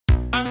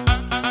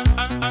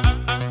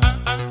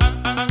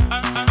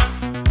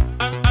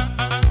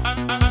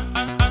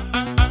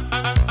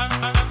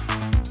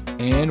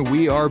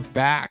are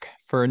back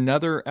for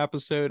another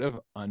episode of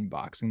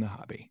Unboxing the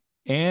Hobby.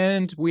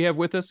 And we have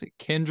with us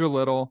Kendra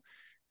Little,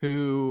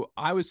 who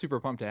I was super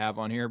pumped to have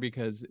on here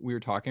because we were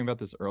talking about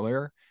this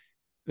earlier.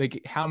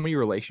 Like how many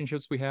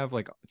relationships we have,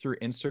 like through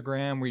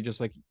Instagram, where you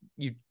just like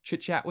you chit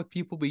chat with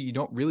people, but you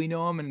don't really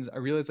know them. And I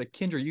realized like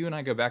Kendra, you and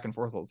I go back and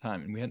forth all the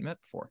time, and we hadn't met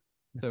before.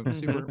 So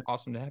super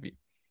awesome to have you.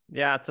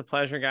 Yeah, it's a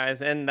pleasure,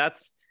 guys. And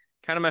that's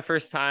kind of my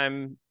first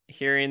time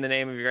hearing the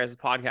name of your guys'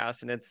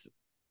 podcast, and it's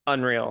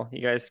unreal.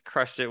 You guys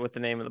crushed it with the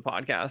name of the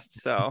podcast.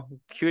 So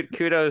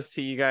kudos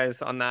to you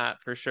guys on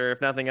that for sure. If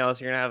nothing else,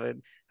 you're gonna have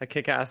a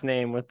kick-ass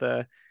name with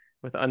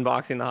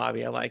unboxing the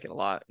hobby. I like it a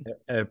lot.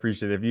 I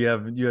appreciate it. You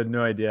had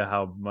no idea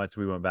how much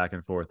we went back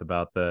and forth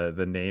about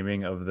the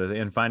naming of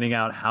and finding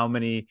out how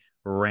many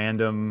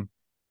random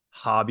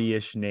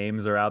hobbyish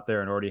names are out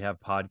there and already have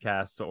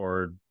podcasts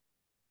or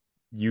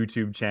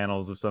YouTube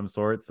channels of some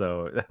sort.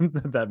 So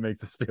that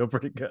makes us feel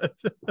pretty good.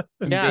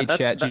 Yeah,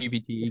 Chat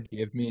GPT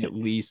gave me at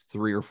least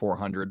 300 or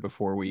 400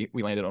 before we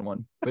landed on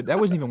one, but that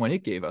wasn't even one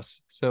it gave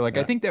us. So like,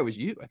 yeah. I think that was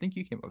you. I think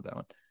you came up with that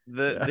one.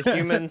 The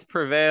humans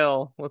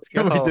prevail. Let's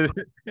go.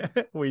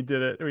 We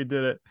did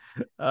it.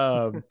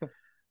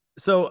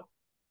 So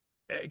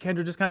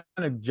Kendra, just kind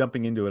of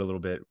jumping into it a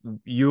little bit.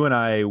 You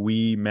and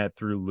we met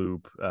through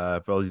Loop.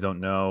 For those who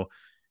don't know,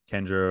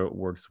 Kendra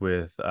works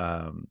with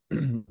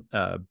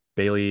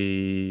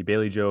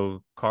Bailey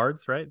Joe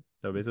Cards, right?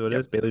 So basically what it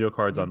is, Bailey Joe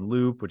Cards on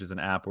Loop, which is an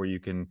app where you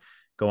can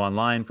go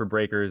online for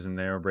breakers and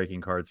they're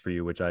breaking cards for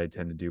you, which I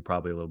tend to do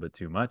probably a little bit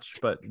too much,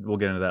 but we'll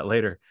get into that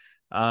later.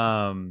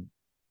 And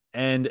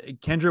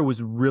Kendra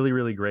was really,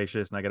 really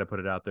gracious, and I got to put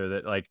it out there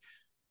that like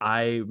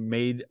I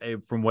made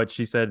from what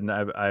she said, and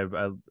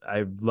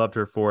I loved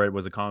her for it,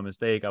 was a common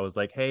mistake. I was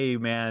like, hey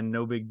man,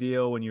 no big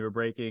deal when you were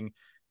breaking.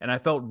 And I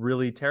felt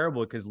really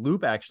terrible because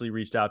Loop actually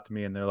reached out to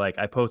me and they're like,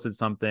 I posted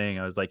something.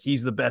 I was like,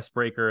 he's the best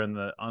breaker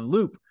on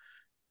Loop.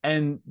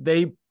 And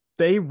they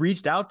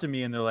reached out to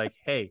me and they're like,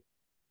 hey,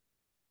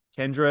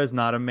 Kendra is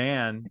not a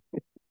man.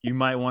 You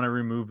might want to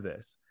remove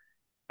this.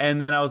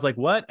 And then I was like,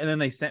 what? And then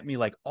they sent me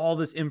like all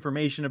this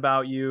information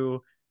about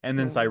you. And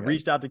then I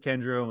reached out to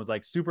Kendra and was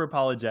like super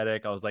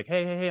apologetic. I was like,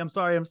 hey, I'm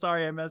sorry,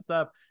 I messed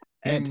up.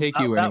 Can't take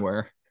you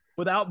anywhere.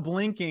 Without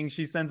blinking,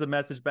 she sends a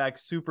message back,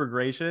 super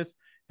gracious.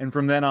 And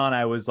from then on,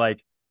 I was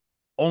like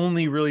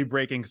only really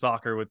breaking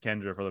soccer with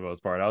Kendra for the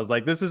most part. I was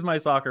like, this is my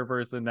soccer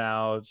person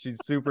now. She's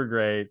super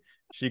great.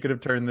 She could have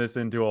turned this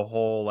into a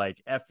whole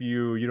like F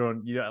you. You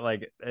don't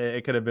like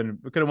it could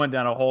have went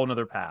down a whole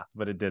another path,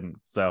 but it didn't.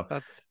 So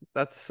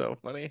that's so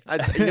funny.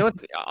 You know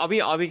what? I'll be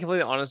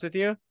completely honest with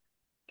you.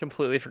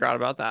 Completely forgot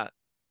about that.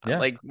 Yeah.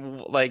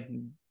 Like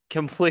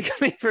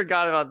completely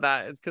forgot about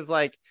that. It's because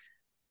like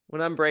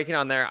when I'm breaking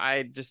on there,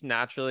 I just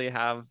naturally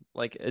have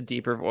like a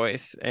deeper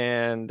voice,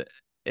 and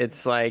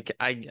it's like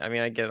I mean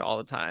I get it all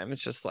the time.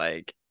 It's just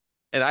like,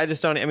 and I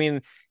just don't.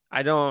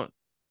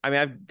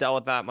 I've dealt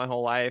with that my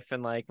whole life,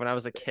 and like when I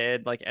was a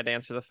kid, like I'd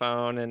answer the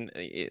phone, and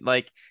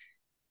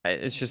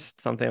it's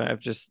just something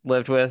I've just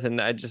lived with, and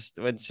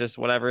it's just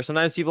whatever.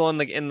 Sometimes people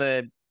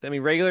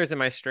regulars in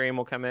my stream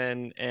will come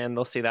in and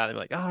they'll see that and be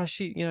like, oh,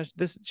 she's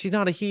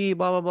not a he,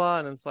 blah blah blah,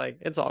 and it's like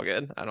it's all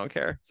good. I don't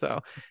care. So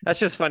that's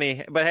just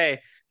funny. But hey,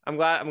 I'm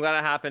glad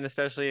it happened,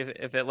 especially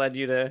if it led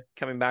you to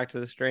coming back to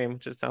the stream,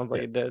 which it sounds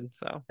like it did.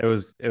 So it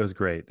was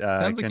great.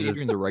 Sounds like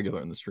Adrian's a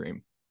regular in the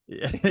stream.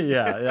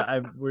 Yeah.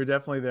 We're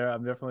definitely there.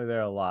 I'm definitely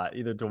there a lot,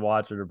 either to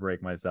watch or to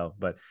break myself.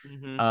 But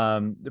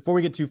before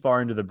we get too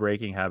far into the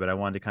breaking habit, I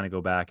wanted to kind of go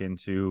back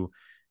into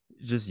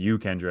just you,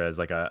 Kendra, as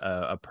like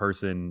a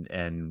person,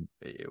 and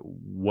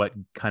what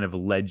kind of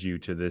led you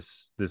to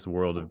this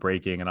world of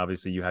breaking. And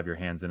obviously, you have your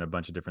hands in a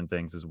bunch of different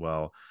things as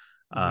well.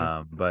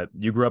 But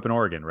you grew up in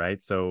Oregon,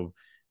 right? So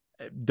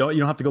you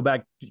don't have to go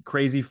back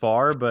crazy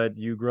far, but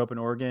you grew up in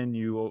Oregon.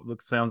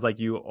 Sounds like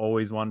you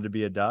always wanted to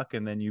be a Duck,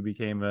 and then you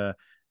became a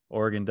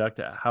Oregon Duck.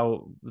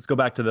 Let's go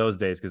back to those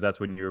days, because that's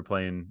when you were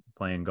playing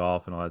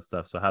golf and all that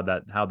stuff. So how'd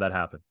that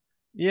happen?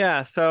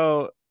 Yeah,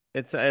 so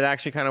it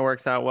actually kind of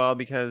works out well,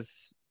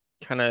 because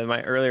kind of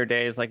my earlier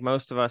days, like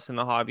most of us in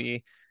the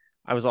hobby,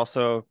 I was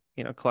also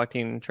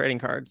collecting trading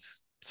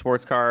cards,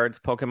 sports cards,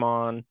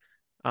 Pokemon,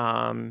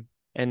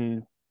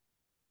 and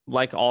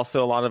like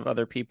also a lot of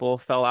other people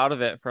fell out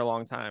of it for a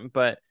long time.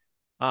 But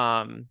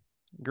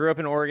grew up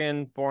in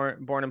Oregon,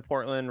 born in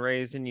Portland,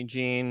 raised in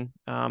Eugene.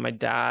 My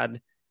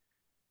dad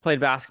played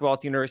basketball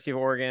at the University of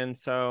Oregon,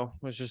 so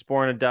was just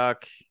born a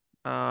Duck.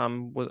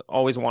 Was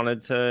always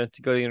wanted to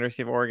go to the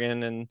University of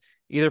Oregon and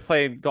either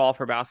play golf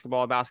or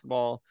basketball.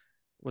 Basketball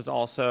was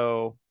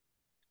also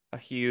a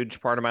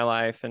huge part of my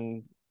life,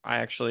 and I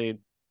actually,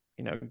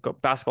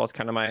 basketball is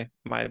kind of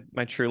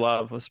my true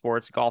love of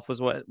sports. Golf was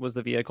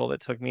the vehicle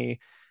that took me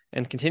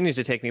and continues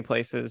to take me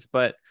places.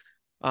 But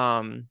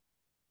yeah,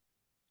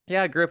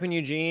 I grew up in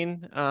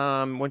Eugene,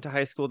 went to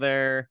high school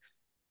there,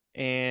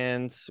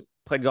 and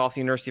played golf at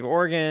the University of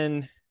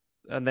Oregon.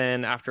 And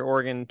then after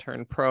Oregon,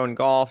 turned pro in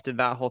golf, did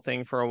that whole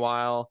thing for a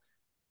while.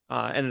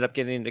 Ended up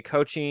getting into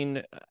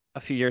coaching a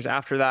few years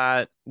after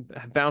that,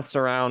 bounced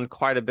around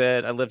quite a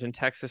bit. I lived in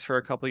Texas for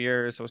a couple of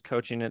years. I was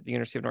coaching at the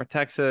University of North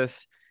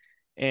Texas,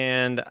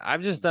 and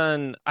I've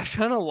done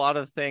a lot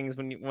of things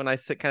when I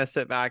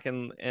sit back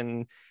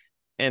and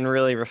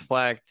really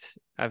reflect.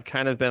 I've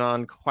kind of been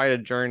on quite a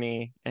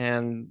journey,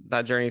 and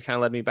that journey has kind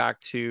of led me back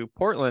to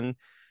Portland,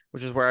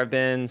 which is where I've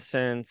been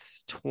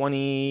since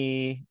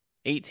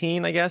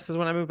 2018, I guess, is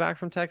when I moved back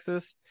from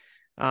Texas.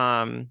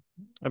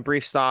 A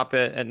brief stop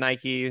at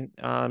Nike,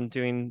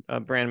 doing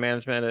brand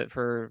management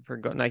for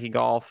Nike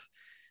Golf,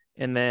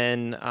 and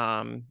then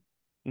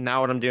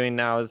now what I'm doing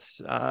now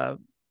is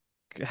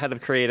head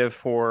of creative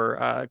for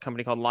a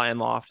company called Lion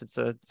Loft. It's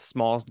a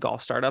small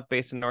golf startup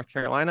based in North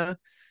Carolina.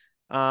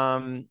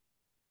 Um,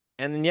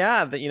 and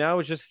yeah, I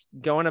was just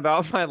going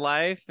about my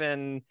life,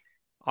 and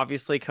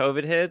obviously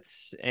COVID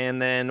hits, and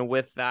then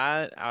with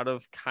that, out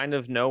of kind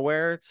of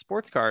nowhere,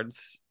 sports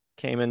cards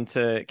came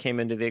into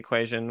the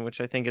equation,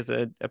 which I think is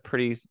a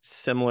pretty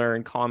similar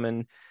and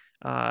common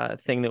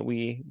thing that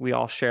we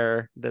all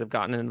share that have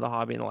gotten into the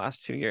hobby in the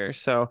last 2 years.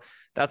 So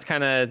that's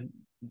kind of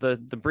the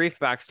brief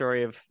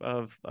backstory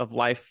of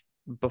life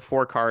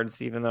before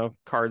cards, even though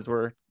cards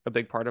were a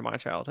big part of my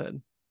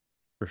childhood.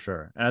 For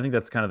sure. And I think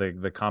that's kind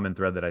of the common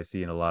thread that I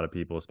see in a lot of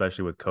people,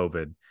 especially with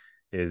COVID,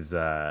 is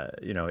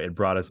it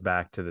brought us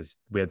back to this.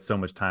 We had so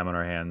much time on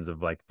our hands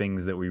of like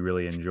things that we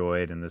really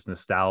enjoyed and this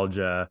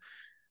nostalgia.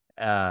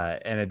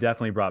 And it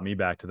definitely brought me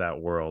back to that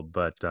world.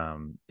 But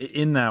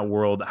in that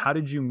world, how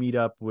did you meet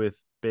up with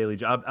Bailey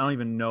Joe? I don't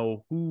even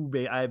know who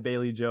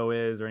Bailey Joe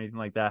is or anything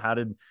like that. How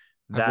did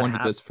that I've wondered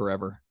happen? this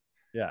forever.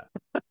 Yeah.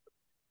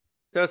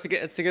 So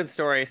it's a good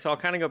story. So I'll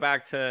kind of go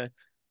back to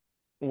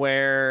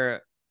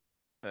where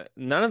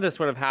none of this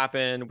would have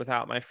happened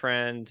without my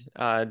friend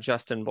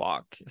Justin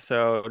Block.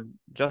 So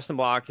Justin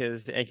Block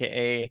is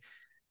AKA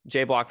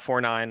J Block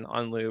 49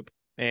 on Loop,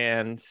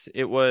 and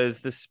it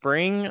was the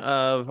spring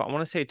of, I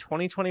want to say,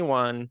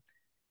 2021,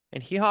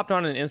 and he hopped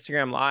on an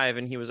Instagram live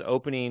and he was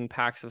opening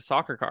packs of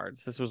soccer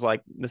cards. This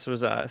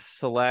was a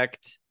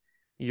select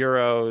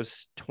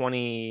Euros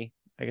 20,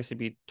 I guess it'd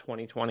be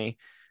 2020.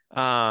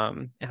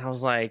 And I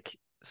was like,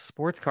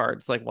 sports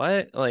cards, like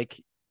what? Like,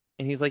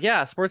 and he's like,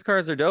 yeah, sports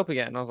cards are dope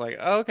again. And I was like,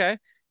 oh, okay.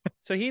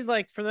 So he'd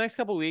like, for the next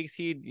couple of weeks,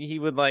 he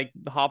would like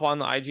hop on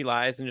the IG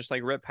lives and just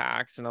like rip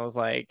packs. And I was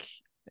like,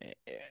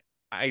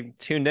 I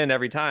tuned in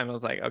every time. I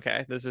was like,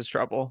 okay, this is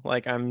trouble.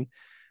 Like I'm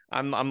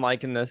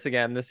liking this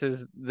again. This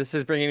is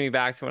bringing me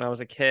back to when I was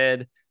a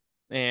kid,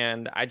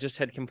 and I just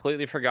had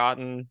completely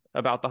forgotten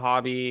about the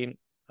hobby.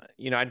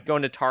 I'd go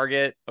into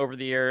Target over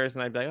the years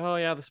and I'd be like, oh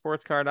yeah, the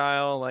sports card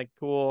aisle, like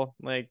cool.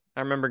 Like I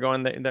remember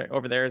going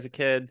over there as a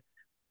kid.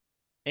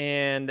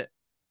 And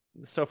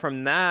so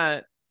from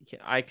that,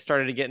 I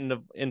started to get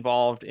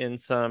involved in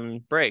some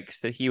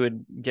breaks that he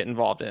would get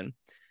involved in.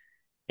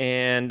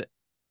 And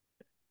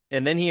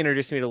then he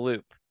introduced me to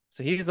Loop.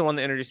 So he's the one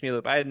that introduced me to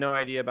Loop. I had no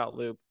idea about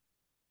Loop.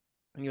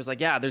 And he was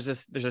like, yeah, there's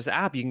this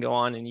app you can go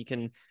on and you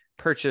can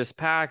purchase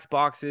packs,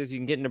 boxes, you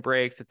can get into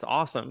breaks. It's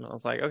awesome. I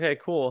was like, okay,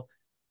 cool.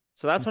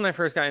 So that's when I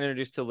first got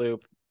introduced to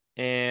Loop.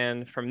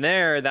 And from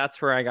there,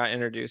 that's where I got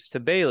introduced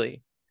to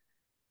Bailey.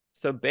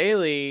 So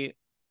Bailey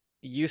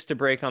used to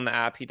break on the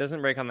app. He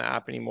doesn't break on the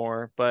app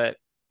anymore, but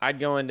I'd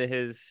go into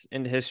his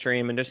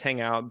stream and just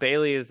hang out.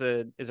 Bailey is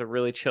a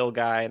really chill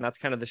guy, and that's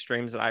kind of the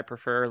streams that I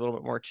prefer, a little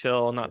bit more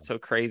chill, not so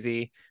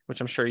crazy,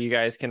 which I'm sure you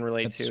guys can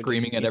relate That's to.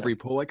 screaming at every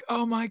pool, like,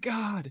 "Oh my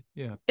god!"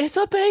 Yeah, it's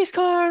a base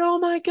card. Oh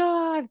my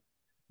god.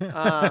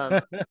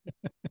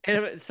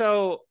 And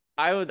so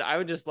I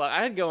would just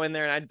I'd go in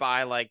there and I'd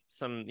buy like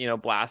some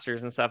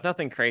blasters and stuff,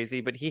 nothing crazy,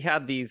 but he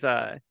had these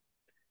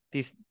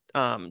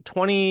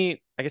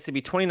 20, I guess it'd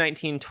be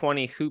 2019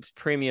 20 Hoops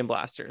premium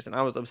blasters, and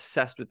I was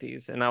obsessed with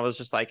these, and I was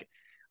just like,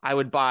 I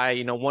would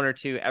buy one or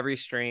two every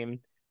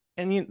stream,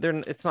 and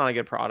it's not a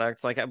good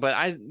product, like, but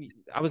I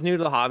was new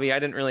to the hobby, I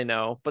didn't really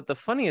know. But the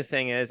funniest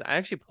thing is I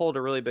actually pulled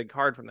a really big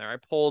card from there. I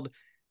pulled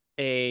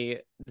a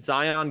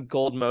Zion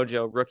Gold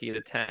Mojo rookie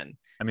to 10,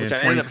 I mean, which in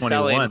I ended up 2021,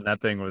 selling.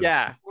 that thing was,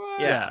 Yeah,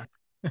 what? yeah.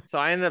 So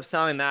I ended up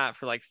selling that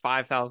for like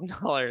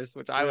 $5,000,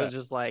 which I was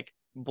just like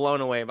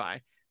blown away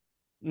by.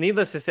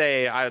 Needless to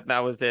say, that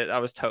was it. I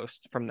was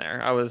toast from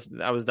there. I was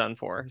done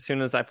for. As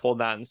soon as I pulled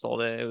that and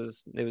sold it, it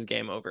was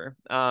game over.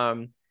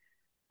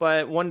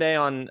 But one day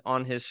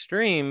on his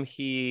stream,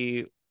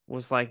 he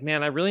was like,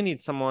 "Man, I really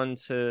need someone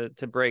to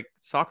break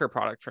soccer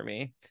product for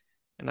me."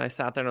 And I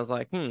sat there and I was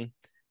like, "Hmm." I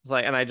was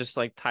like, and I just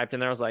like typed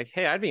in there. I was like,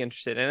 "Hey, I'd be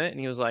interested in it." And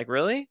he was like,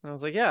 "Really?" And I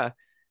was like, "Yeah."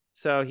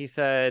 So he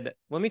said,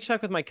 "Let me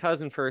check with my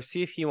cousin first,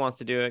 see if he wants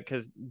to do it."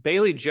 Because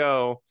Bailey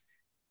Joe,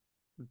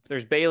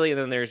 there's Bailey and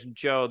then there's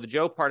Joe. The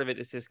Joe part of it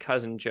is his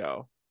cousin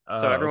Joe.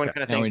 So oh, everyone okay.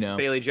 kind of Now we thinks know.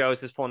 Bailey Joe is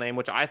his full name,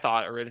 which I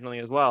thought originally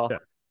as well. Yeah.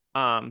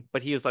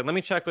 But he was like, let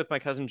me check with my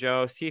cousin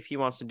Joe, see if he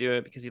wants to do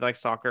it because he likes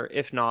soccer.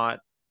 If not,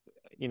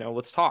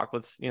 let's talk.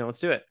 Let's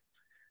do it.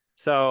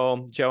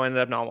 So Joe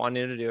ended up not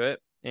wanting to do it.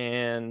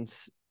 And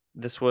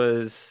this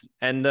was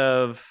end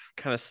of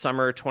kind of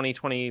summer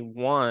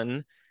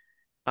 2021.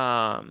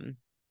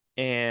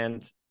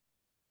 And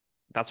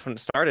that's when it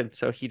started.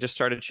 So he just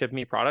started shipping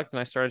me product and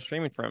I started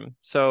streaming from him.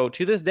 So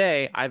to this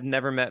day, I've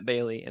never met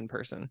Bailey in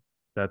person.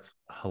 That's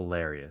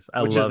hilarious.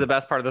 I which is love the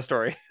best part of the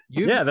story.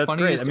 You have Yeah, the that's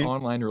great. I funniest mean,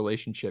 online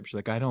relationships.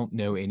 Like I don't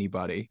know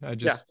anybody. I Yeah.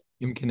 just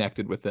am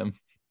connected with them.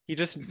 He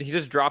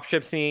just drop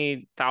ships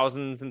me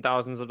thousands and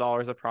thousands of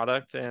dollars of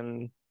product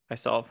and I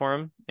sell it for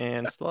him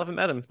and still haven't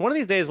met him. One of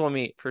these days we'll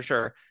meet for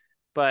sure.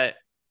 But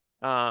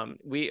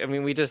we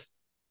just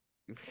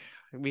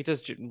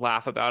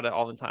laugh about it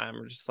all the time.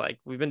 We're just like,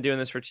 we've been doing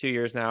this for 2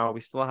 years now.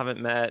 We still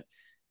haven't met.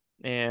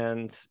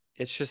 And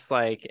it's just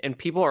like, and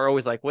people are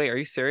always like, wait, are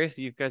you serious?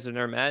 You guys have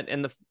never met?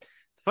 And the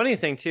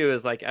funniest thing too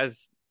is like,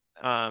 as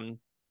um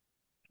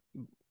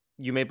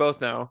you may both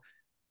know,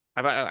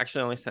 I've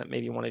actually only sent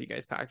maybe one of you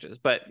guys packages,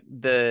 but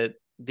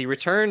the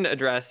return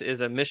address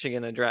is a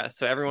Michigan address.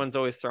 So everyone's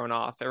always thrown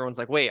off. Everyone's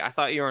like, wait, I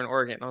thought you were in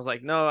Oregon. I was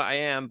like, no, I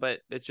am, but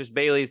it's just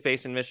Bailey's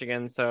based in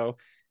Michigan. So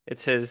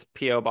it's his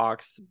PO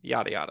box,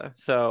 yada, yada.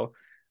 So,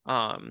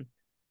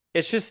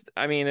 it's just,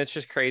 I mean, it's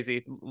just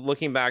crazy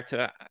looking back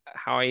to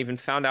how I even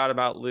found out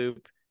about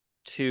Loop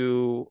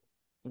to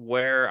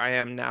where I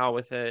am now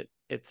with it.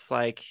 It's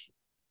like,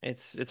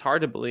 it's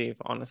hard to believe,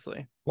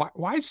 honestly.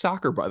 Why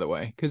soccer, by the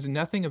way? Because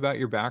nothing about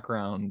your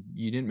background,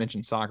 you didn't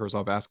mention soccer, it was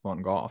all basketball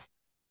and golf.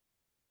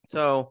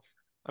 So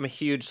I'm a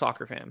huge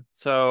soccer fan.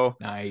 So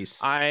Nice.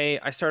 I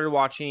started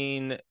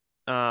watching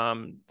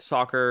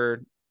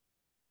soccer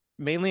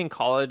mainly in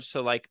college,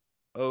 so like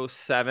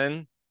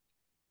 '07.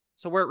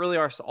 So where it really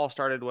all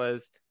started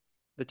was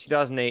the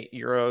 2008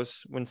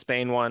 Euros when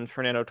Spain won,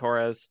 Fernando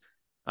Torres,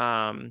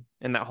 and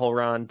that whole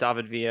run,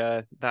 David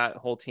Villa, that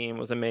whole team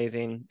was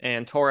amazing.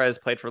 And Torres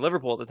played for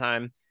Liverpool at the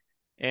time.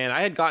 And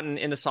I had gotten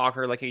into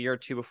soccer like a year or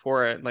two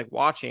before it, like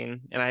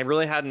watching, and I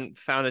really hadn't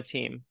found a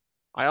team.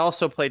 I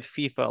also played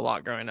FIFA a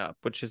lot growing up,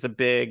 which is a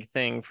big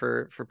thing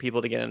for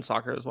people to get in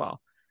soccer as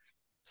well.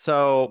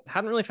 So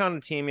hadn't really found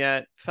a team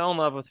yet. Fell in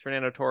love with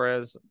Fernando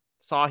Torres.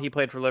 Saw he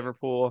played for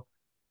Liverpool.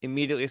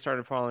 Immediately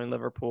started following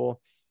Liverpool,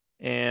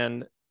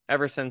 and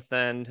ever since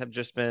then have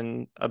just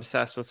been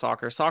obsessed with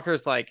soccer. Soccer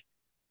is like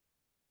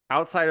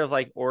outside of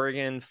like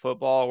Oregon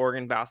football,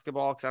 Oregon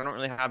basketball, because I don't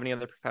really have any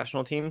other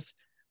professional teams.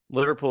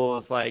 Liverpool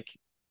is like,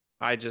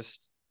 I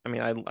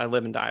mean, I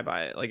live and die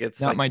by it. Like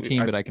it's Not like, my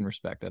team, but I can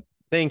respect it.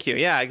 thank you.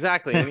 Yeah,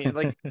 exactly. I mean,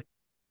 like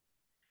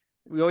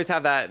we always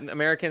have that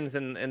Americans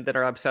and that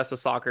are obsessed with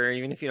soccer,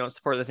 even if you don't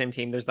support the same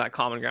team, there's that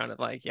common ground of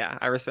like, yeah,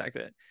 I respect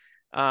it.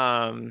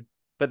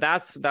 But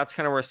that's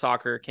kind of where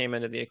soccer came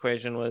into the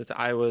equation. Was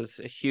I was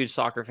a huge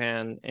soccer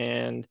fan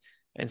and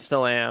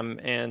still am.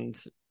 And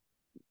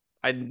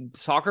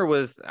soccer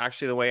was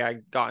actually the way I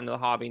got into the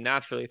hobby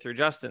naturally through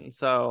Justin.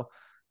 So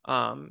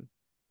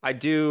I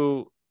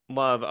do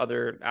love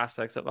other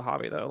aspects of the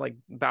hobby though. Like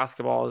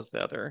basketball is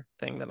the other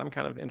thing that I'm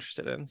kind of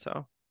interested in.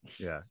 So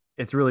yeah,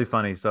 it's really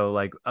funny. So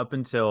like up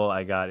until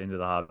I got into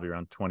the hobby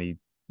around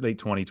late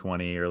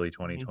 2020, early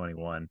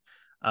 2021,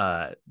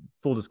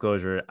 full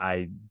disclosure,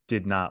 I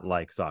did not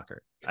like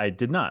soccer. I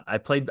did not.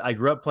 I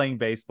grew up playing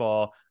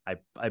baseball.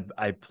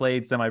 I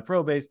played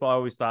semi-pro baseball. I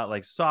always thought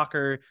like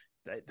soccer,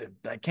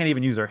 I can't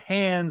even use our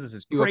hands. This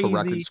is You up a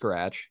record crazy.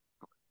 scratch.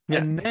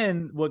 And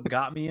then what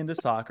got me into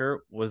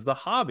soccer was the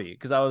hobby,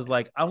 because I was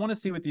like, I want to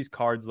see what these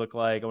cards look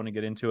like. I want to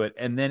get into it.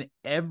 And then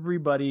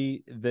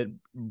everybody that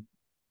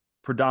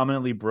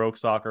predominantly broke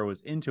soccer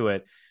was into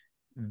it.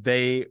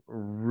 They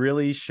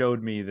really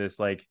showed me this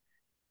like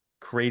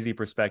crazy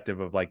perspective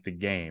of like the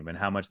game and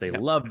how much they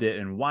loved it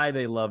and why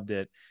they loved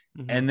it.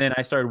 Mhm. And then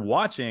I started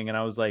watching and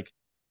I was like,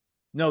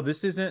 no,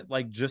 this isn't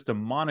like just a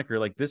moniker.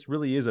 Like this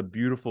really is a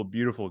beautiful,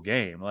 beautiful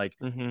game. Like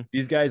Mhm.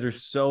 these guys are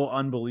so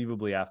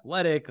unbelievably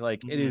athletic.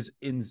 Like it Mhm. is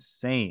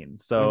insane.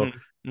 So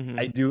Mhm.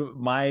 I do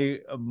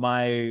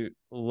my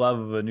love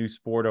of a new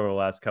sport over the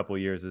last couple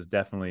of years is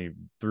definitely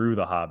through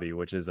the hobby,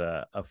 which is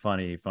a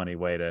funny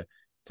way to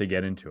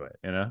get into it,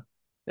 you know?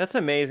 That's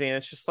amazing.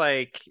 It's just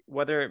like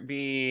whether it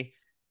be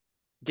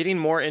getting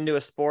more into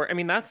a sport. I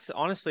mean, that's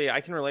honestly,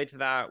 I can relate to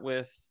that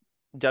with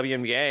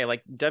WNBA.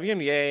 Like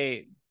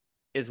WNBA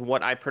is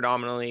what I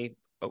predominantly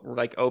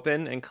like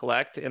open and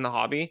collect in the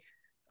hobby.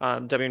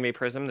 WNBA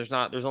Prism. There's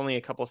only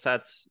a couple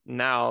sets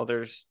now.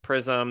 There's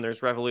Prism,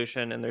 there's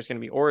Revolution, and there's going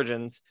to be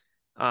Origins.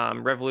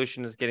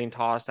 Revolution is getting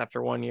tossed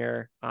after 1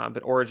 year,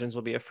 but Origins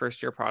will be a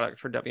first year product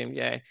for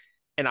WNBA.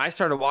 And I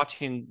started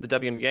watching the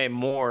WNBA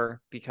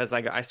more because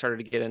I started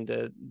to get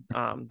into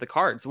the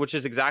cards, which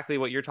is exactly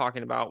what you're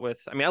talking about with,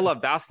 I mean, I love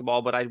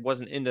basketball, but I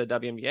wasn't into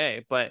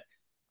WNBA, but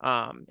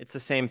it's the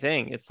same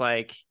thing. It's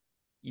like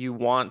you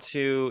want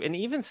to, and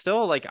even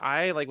still, like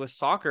I like with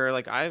soccer,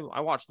 like I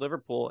watch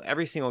Liverpool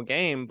every single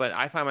game, but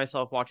I find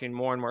myself watching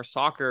more and more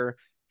soccer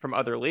from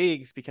other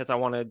leagues because I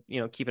want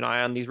to, keep an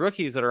eye on these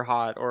rookies that are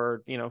hot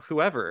or,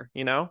 whoever,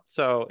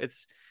 so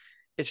it's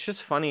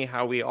just funny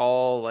how we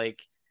all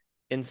like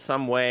in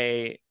some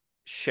way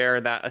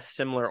share that a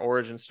similar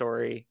origin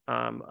story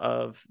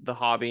of the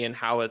hobby and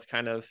how it's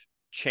kind of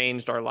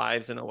changed our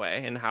lives in a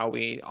way and how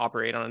we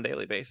operate on a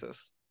daily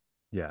basis.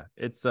 Yeah,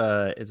 it's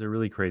a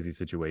really crazy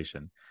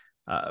situation.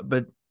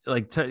 But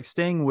like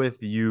staying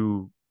with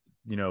you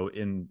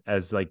in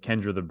as like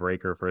Kendra the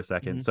Breaker for a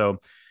second. Mm-hmm. So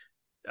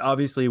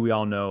obviously we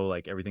all know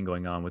like everything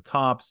going on with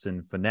Tops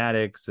and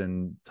Fanatics,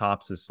 and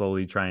Tops is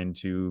slowly trying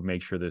to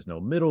make sure there's no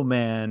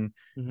middleman.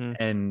 Mm-hmm.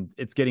 And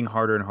it's getting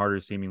harder and harder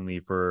seemingly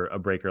for a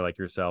breaker like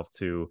yourself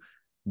to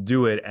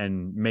do it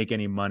and make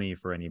any money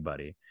for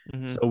anybody.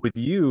 Mm-hmm. So with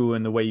you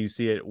and the way you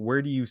see it,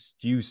 where do you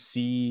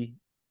see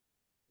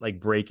like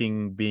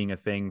breaking being a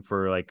thing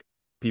for like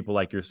people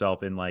like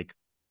yourself in like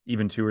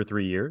even 2 or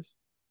 3 years?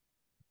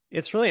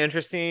 It's really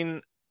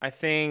interesting. I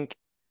think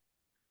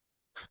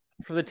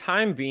for the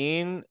time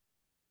being,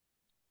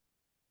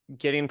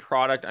 getting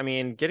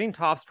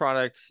Topps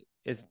product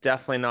is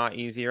definitely not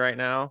easy right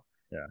now.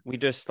 Yeah. We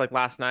just like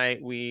last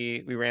night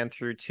we ran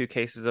through 2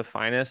 cases of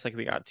Finest. Like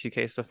we got 2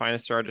 cases of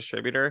Finest to our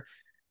distributor.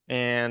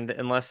 And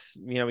unless,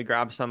 we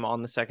grab some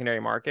on the secondary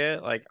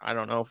market, like I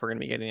don't know if we're gonna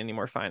be getting any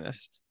more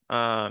Finest.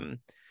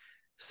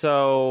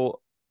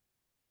 So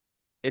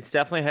it's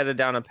definitely headed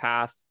down a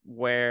path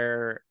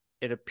where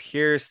it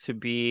appears to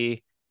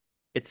be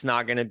it's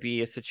not going to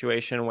be a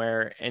situation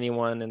where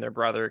anyone and their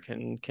brother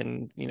can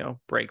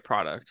break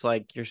product.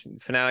 Like your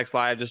Fanatics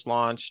Live just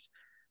launched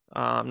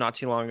not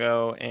too long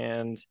ago,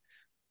 and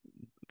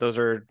those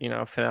are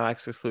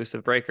Fanatics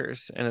exclusive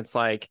breakers, and it's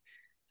like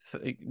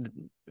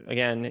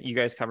again, you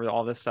guys covered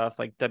all this stuff.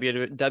 Like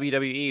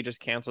WWE just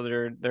canceled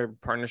their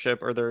partnership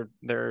or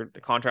their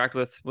contract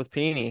with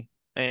Panini,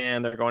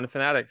 and they're going to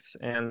Fanatics,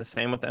 and the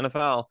same with the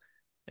NFL,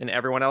 and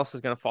everyone else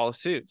is going to follow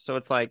suit. So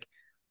it's like,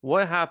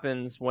 what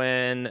happens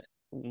when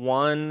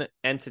one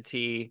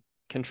entity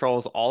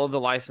controls all of the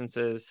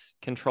licenses,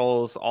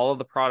 controls all of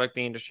the product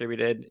being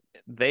distributed?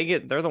 They're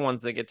the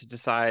ones that get to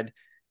decide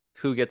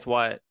who gets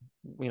what,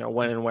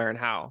 when and where and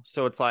how.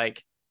 So it's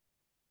like,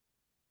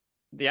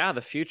 yeah,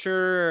 the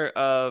future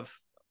of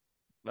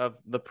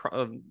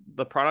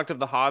the product of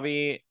the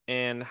hobby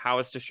and how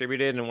it's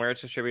distributed and where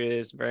it's distributed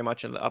is very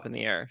much up in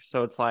the air.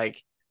 So it's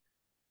like,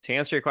 to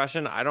answer your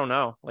question, I don't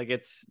know. Like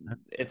it's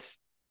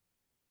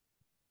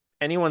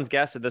anyone's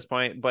guess at this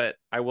point, but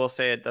I will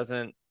say it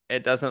doesn't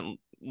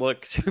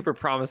look super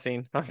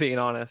promising, if I'm being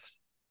honest.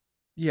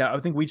 Yeah, I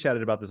think we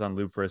chatted about this on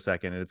Loop for a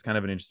second, and it's kind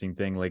of an interesting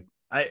thing. Like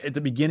at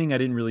the beginning, I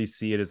didn't really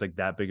see it as like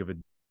that big of a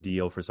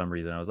deal for some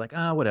reason. I was like,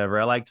 whatever.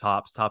 I like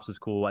Tops. Tops is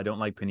cool. I don't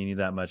like Panini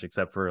that much,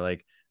 except for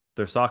like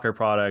their soccer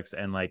products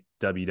and like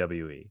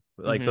WWE.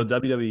 Like, so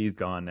WWE's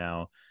gone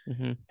now.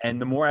 Mm-hmm. And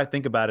the more I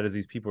think about it as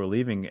these people are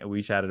leaving,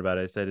 we chatted about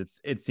it. I said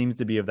it seems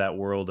to be of that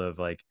world of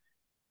like,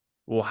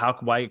 well,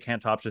 why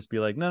can't Tops just be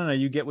like, no,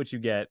 you get what you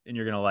get and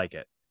you're gonna like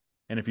it.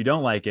 And if you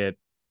don't like it,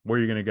 where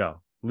are you gonna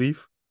go?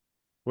 Leave?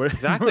 Where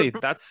Exactly.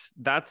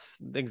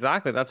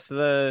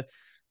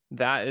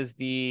 That is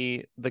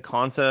the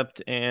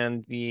concept,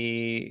 and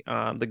the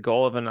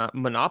goal of a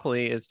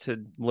monopoly is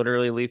to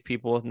literally leave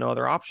people with no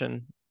other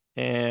option.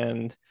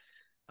 And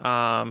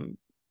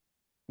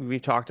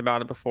we've talked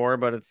about it before,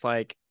 but it's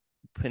like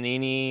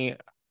Panini,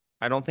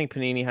 I don't think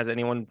Panini has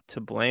anyone to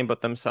blame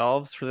but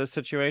themselves for this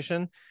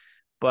situation.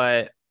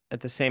 But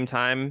at the same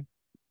time,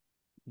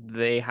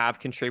 they have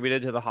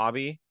contributed to the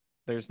hobby.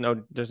 There's no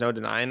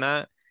denying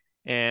that.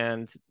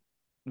 And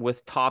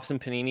with Tops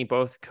and Panini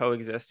both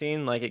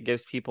coexisting, like it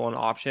gives people an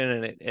option,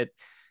 and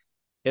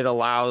it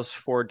allows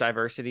for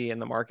diversity in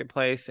the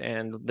marketplace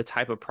and the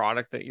type of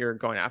product that you're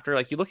going after.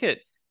 Like you look at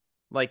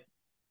like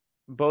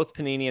both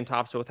Panini and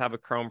Tops both have a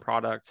Chrome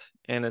product,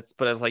 and it's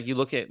like you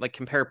look at like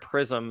compare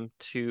Prism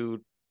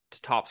to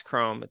Tops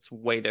Chrome, it's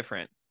way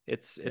different.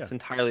 It's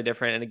entirely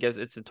different, and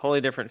it's a totally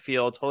different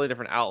feel, totally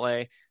different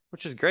outlay,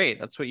 which is great.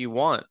 That's what you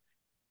want.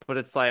 But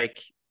it's like,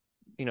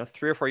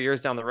 3 or 4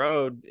 years down the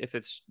road, if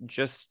it's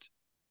just,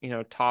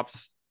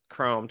 Tops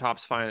Chrome,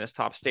 Tops Finest,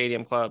 Tops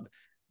Stadium Club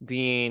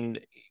being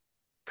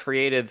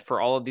created for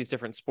all of these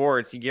different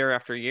sports year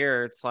after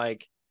year, it's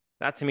like,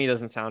 that to me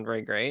doesn't sound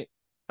very great.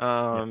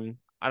 I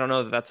don't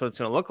know that that's what it's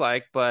going to look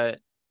like, but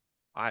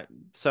I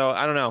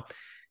don't know.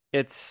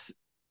 It's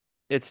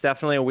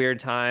definitely a weird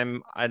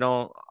time.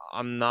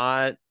 I'm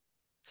not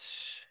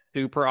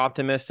super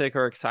optimistic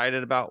or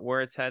excited about where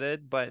it's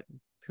headed, but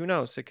who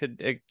knows? It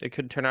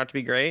could turn out to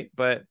be great,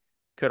 but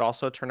could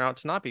also turn out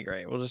to not be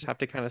great. We'll just have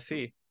to kind of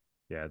see.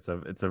 Yeah,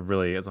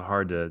 it's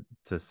hard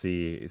to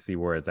see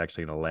where it's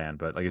actually going to land.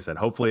 But like I said,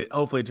 hopefully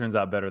it turns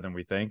out better than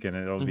we think, and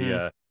it'll be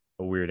a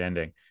weird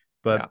ending.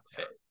 But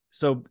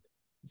so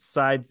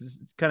sides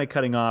kind of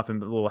cutting off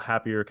and a little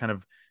happier, kind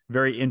of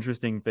very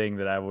interesting thing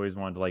that I've always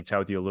wanted to like chat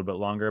with you a little bit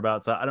longer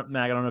about. So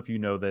Mac, I don't know if you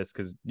know this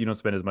because you don't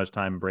spend as much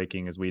time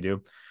breaking as we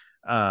do.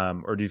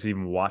 Or do you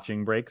even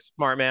watching breaks?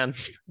 Smart man.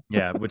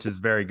 Yeah, which is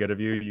very good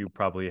of you. You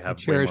probably have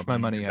way cherish more my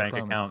money money, in your I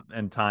bank promise. account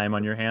and time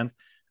on your hands.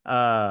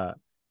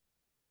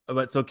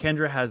 But so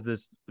Kendra has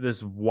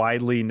this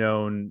widely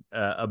known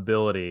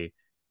ability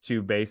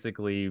to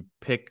basically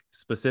pick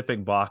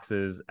specific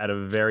boxes at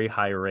a very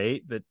high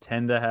rate that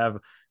tend to have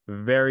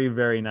very,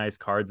 very nice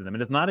cards in them.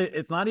 And it's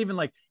not even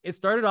like, it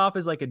started off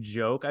as like a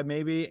joke,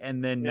 maybe,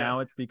 and then now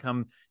it's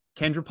become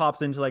Kendra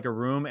pops into like a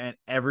room and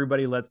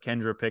everybody lets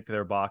Kendra pick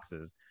their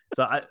boxes.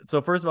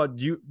 So first of all,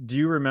 do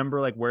you remember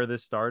like where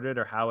this started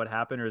or how it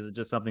happened, or is it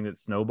just something that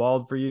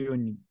snowballed for you?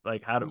 And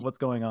like, what's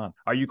going on?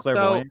 Are you So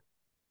clairvoyant?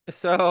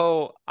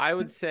 So I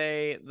would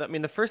say that, I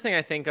mean, the first thing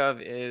I think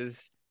of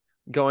is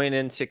going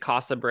into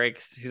Casa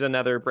Breaks, who's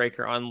another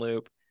breaker on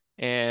Loop.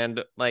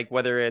 And like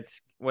whether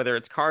it's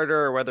Carter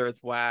or whether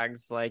it's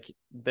Wags, like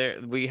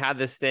we had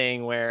this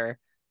thing where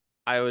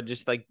I would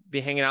just like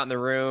be hanging out in the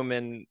room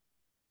and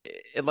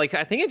like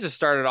I think it just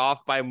started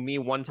off by me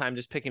one time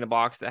just picking a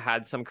box that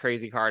had some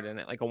crazy card in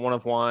it, like a 1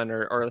 of 1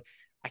 or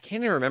I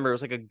can't even remember. It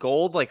was like a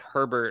gold like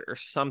Herbert or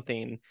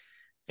something.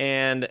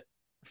 And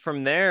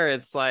from there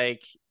it's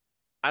like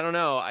I don't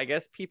know. I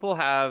guess people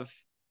have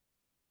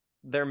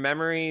their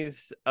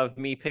memories of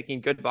me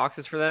picking good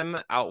boxes for them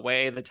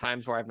outweigh the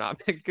times where I've not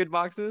picked good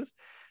boxes.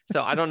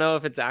 So I don't know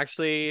if it's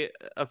actually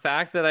a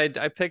fact that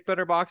I pick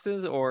better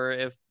boxes or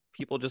if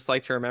people just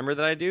like to remember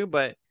that I do.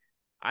 But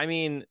I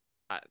mean,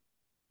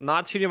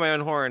 not tooting my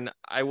own horn,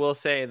 I will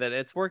say that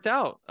it's worked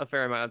out a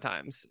fair amount of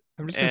times.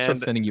 I'm just gonna start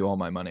And sending you all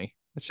my money.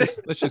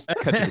 Let's just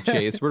cut to the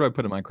chase. Where do I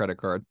put in my credit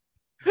card?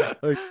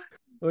 like,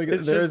 like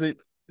it's just, there's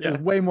yeah.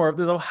 way more.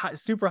 There's a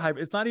super high.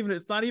 It's not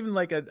even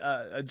like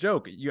a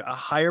joke. A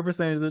higher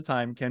percentage of the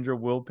time, Kendra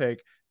will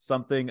pick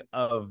something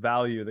of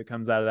value that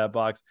comes out of that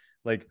box.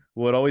 Like,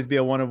 will it always be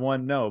a 1 of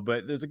 1? No,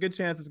 but there's a good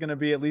chance it's going to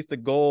be at least a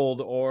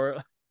gold or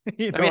I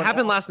mean, it an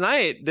happened last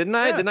night, didn't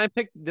I? yeah, Didn't I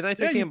pick the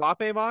you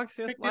Mbappe box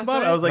picked the last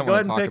above. I night? was I like, don't go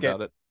want ahead to and talk pick it.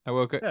 about it.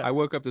 I Yeah.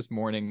 woke up this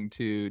morning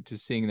to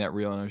seeing that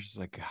reel, and I was just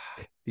like,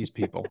 these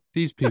people,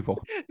 these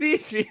people.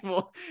 These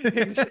people.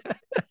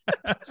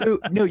 So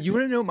no, you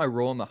want to know what my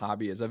role in the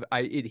hobby is?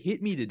 It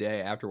hit me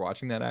today after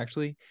watching that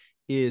actually.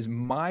 Is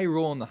my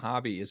role in the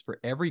hobby is for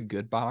every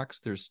good box,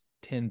 there's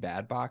 10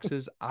 bad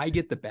boxes. I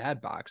get the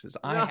bad boxes.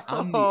 I'm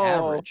the No,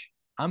 average.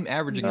 I'm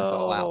averaging us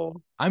all out.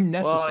 no. I'm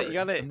Well, necessary. I'm you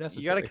gotta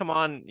necessary. come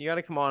on. You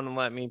gotta come on and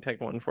let me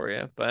pick one for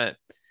you. But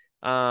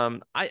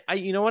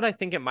you know what I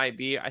think it might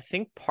be? I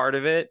think part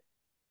of it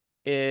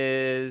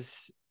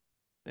is,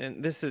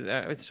 and this is,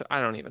 I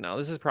don't even know.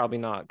 This is probably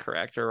not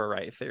correct or a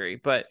right theory,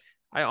 but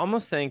I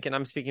almost think, and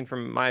I'm speaking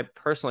from my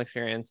personal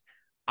experience,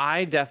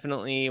 I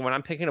definitely, when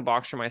I'm picking a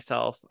box for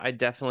myself, I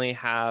definitely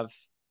have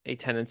a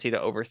tendency to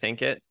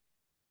overthink it.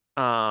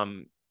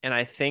 And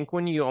I think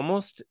when you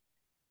almost,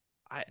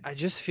 I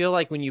just feel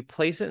like when you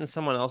place it in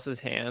someone else's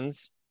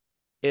hands,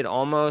 it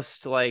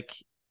almost like,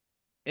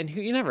 and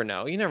who you never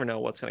know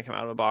what's going to come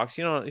out of a box.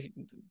 You know,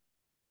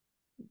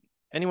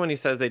 anyone who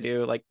says they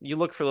do, like you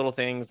look for little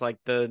things like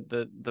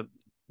the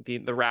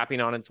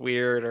wrapping on it's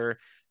weird or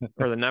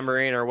the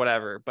numbering or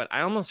whatever. But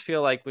I almost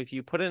feel like if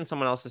you put it in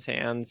someone else's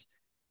hands,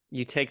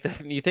 you take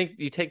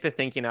the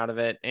thinking out of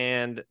it.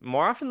 And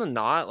more often than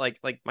not, like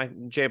my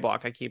J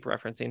Block, I keep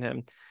referencing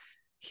him.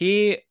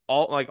 He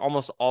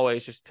almost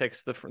always just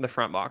picks the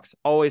front box,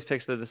 always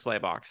picks the display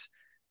box.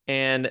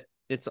 And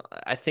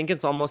I think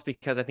it's almost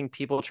because I think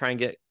people try and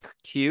get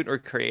cute or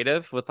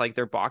creative with like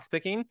their box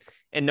picking,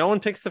 and no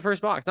one picks the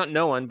first box. Not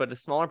no one, but a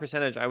smaller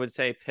percentage, I would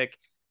say, pick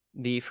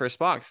the first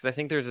box. Because I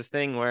think there's this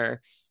thing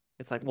where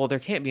it's like, well, there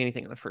can't be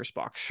anything in the first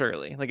box,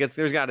 surely. Like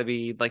there's got to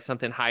be like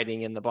something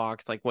hiding in the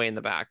box, like way in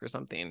the back or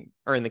something,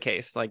 or in the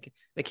case. Like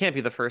it can't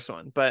be the first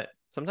one, but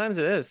sometimes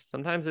it is.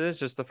 Sometimes it is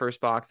just the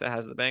first box that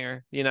has the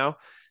banger, you know?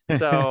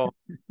 So,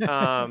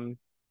 I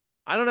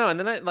don't know. And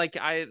then I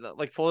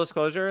like full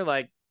disclosure,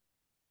 like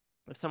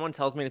if someone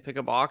tells me to pick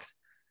a box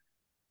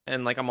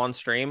and like I'm on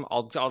stream,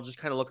 I'll just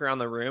kind of look around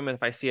the room, and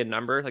if I see a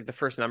number, like the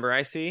first number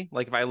I see,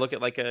 like if I look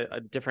at like a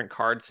different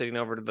card sitting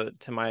over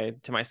to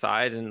my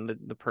side and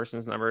the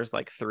person's number is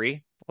like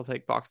 3, I'll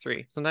take box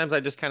 3. Sometimes I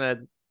just kind of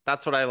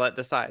that's what I let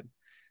decide.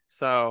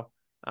 So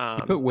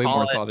You put way call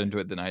more it. thought into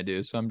it than I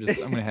do. So I'm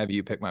gonna have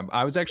you pick my.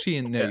 I was actually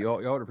in no, Yeah.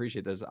 y'all would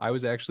appreciate this. I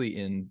was actually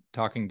in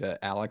talking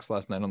to Alex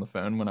last night on the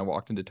phone when I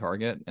walked into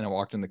Target and I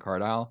walked in the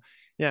card aisle,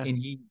 Yeah. and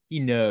he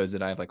knows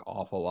that I have like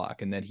awful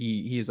luck and that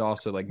he is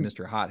also like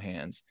Mr. Hot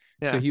Hands.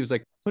 So Yeah. he was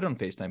like, put on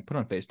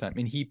FaceTime,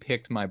 and he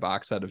picked my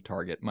box out of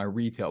Target, my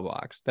retail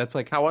box. That's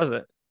like How was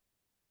it?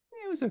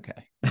 it was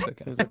okay. It was It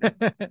okay. was okay.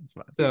 It's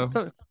fine. So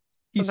So,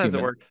 he's sometimes it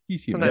human. works.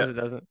 He's human. Sometimes Yeah.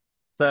 it doesn't.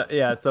 So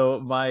yeah, so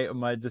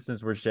my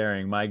distance we're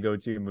sharing, my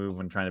go-to move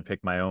when trying to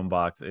pick my own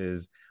box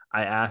is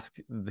I ask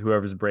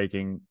whoever's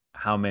breaking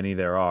how many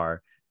there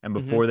are, and Hmm.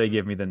 before they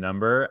give me the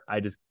number, I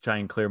just try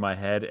and clear my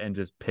head and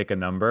just pick a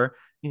number,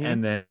 Hmm.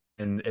 and then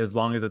and as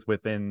long as it's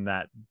within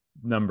that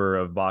number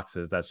of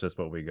boxes, that's just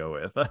what we go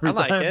with I every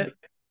like time. it.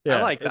 I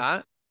Yeah, like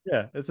that.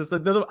 it's just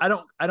like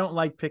I don't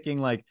like picking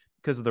like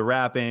because of the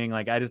wrapping.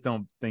 Like I just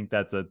don't think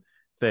that's a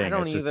I thing.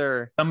 don't It's just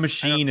either. some I don't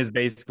machine is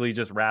basically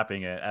just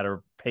wrapping it at a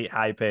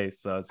high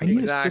pace. So it's I just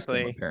need like a system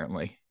exactly.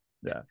 apparently.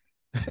 yeah.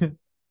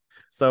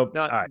 So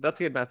No, all right, that's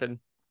a good method.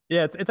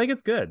 yeah, I think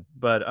it's good,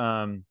 but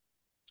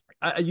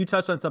you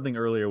touched on something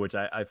earlier which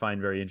I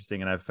find very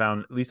interesting, and I've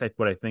found at least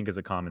what I think is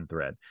a common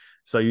thread.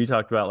 So you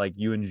talked about like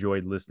you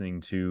enjoyed listening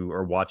to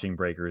or watching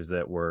breakers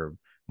that were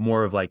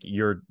more of like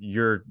your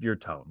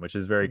tone, which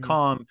is very Hmm.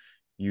 calm.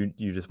 You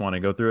just want to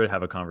go through it,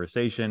 have a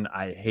conversation.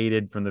 I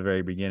hated from the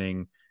very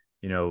beginning,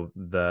 you know,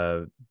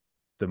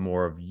 the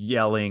more of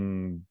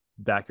yelling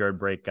backyard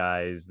break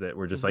guys that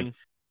were just Mhm. like,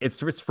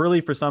 it's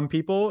really for some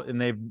people, and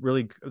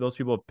those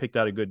people have picked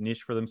out a good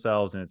niche for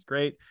themselves, and it's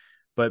great.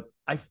 But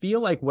I feel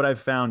like what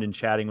I've found in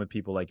chatting with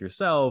people like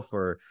yourself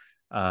or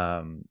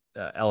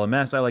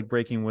LMS I like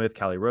breaking with,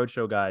 Cali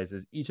Roadshow guys,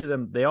 is each of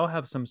them, they all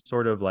have some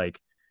sort of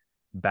like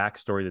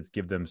backstory that's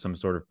give them some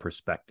sort of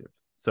perspective.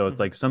 So it's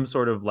Mhm. like some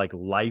sort of like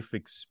life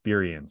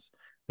experience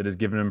that has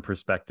given them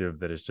perspective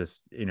that is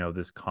just,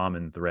 this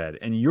common thread.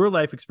 And your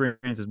life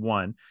experience is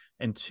one.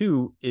 And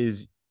two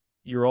is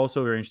you're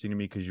also very interesting to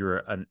me because you're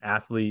an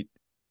athlete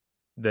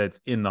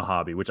that's in the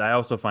hobby, which I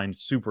also find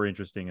super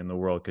interesting in the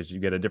world because you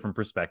get a different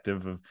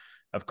perspective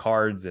of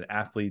cards and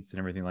athletes and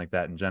everything like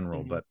that in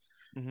general. Mhm. But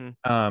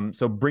Mhm.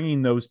 so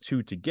bringing those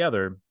two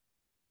together,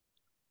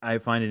 I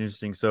find it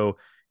interesting. So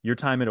your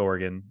time at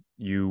Oregon,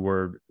 you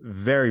were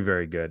very,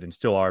 very good and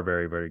still are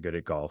very, very good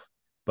at golf.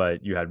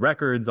 But you had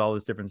records, all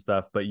this different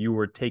stuff, but you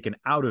were taken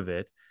out of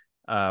it,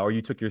 or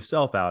you took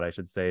yourself out, I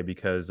should say,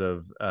 because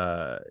of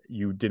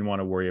you didn't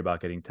want to worry about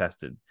getting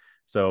tested.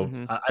 So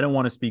Mhm. I don't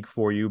want to speak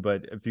for you,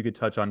 but if you could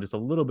touch on just a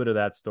little bit of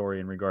that story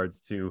in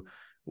regards to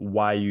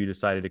why you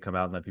decided to come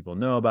out and let people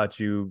know about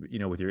you,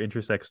 with your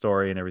intersex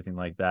story and everything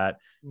like that.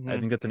 I Mhm.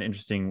 think that's an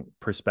interesting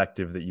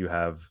perspective that you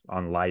have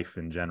on life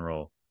in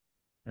general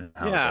and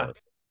how it Yeah.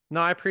 goes.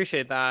 No, I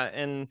appreciate that.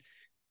 And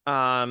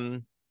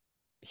um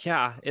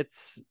yeah,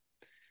 it's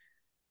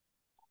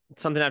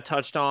something I've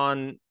touched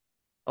on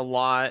a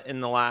lot in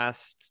the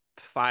last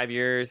 5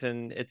 years,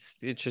 and it's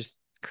just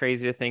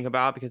crazy to think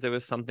about because it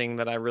was something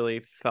that I really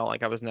felt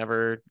like I was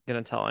never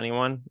gonna tell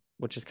anyone,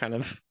 which is kind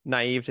of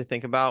naive to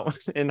think about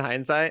in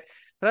hindsight.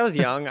 But I was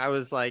young. I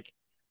was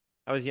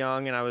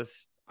young, and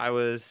I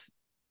was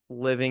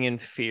living in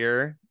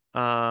fear,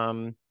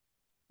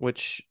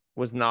 which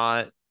was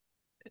not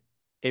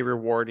a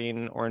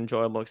rewarding or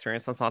enjoyable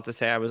experience. That's not to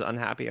say I was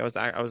unhappy.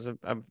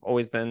 I've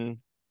always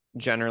been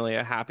generally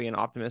a happy and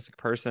optimistic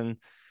person.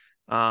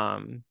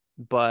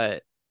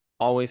 But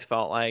always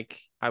felt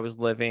like I was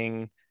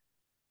living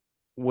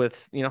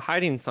with,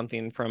 hiding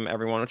something from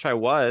everyone, which I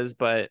was,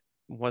 but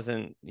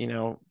wasn't,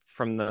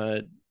 from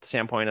the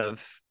standpoint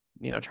of,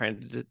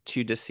 trying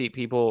to deceive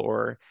people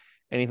or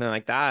anything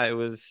like that. It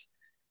was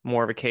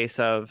more of a case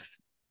of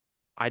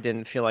I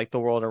didn't feel like the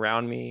world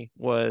around me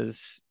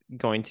was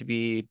going to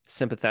be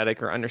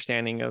sympathetic or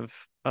understanding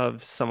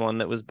of someone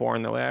that was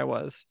born the way I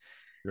was.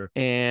 Sure.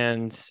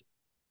 And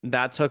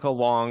that took a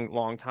long,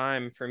 long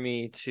time for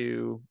me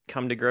to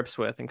come to grips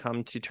with and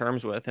come to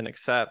terms with and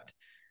accept.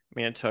 I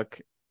mean, it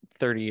took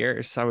 30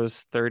 years. I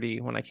was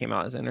 30 when I came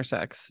out as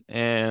intersex.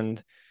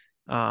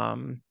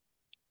 Um,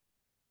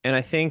 and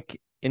I think,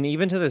 and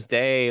even to this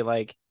day,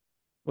 like,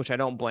 which I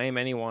don't blame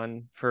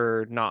anyone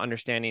for not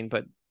understanding,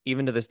 but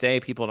even to this day,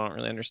 people don't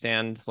really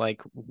understand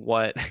like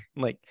what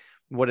like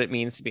what it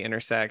means to be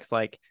intersex.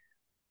 Like,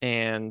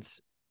 and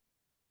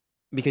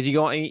because you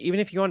go, even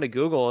if you go into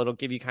Google, it'll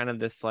give you kind of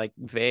this like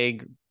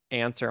vague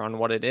answer on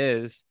what it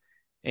is.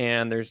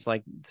 And there's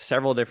like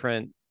several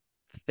different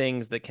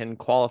things that can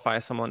qualify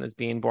someone as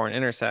being born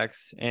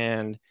intersex.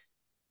 And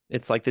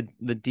it's like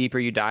the deeper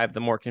you dive,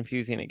 the more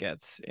confusing it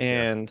gets. Yeah.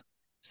 And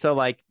so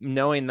like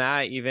knowing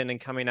that even and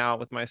coming out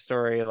with my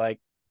story, like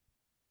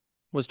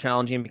was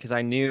challenging because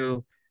I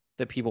knew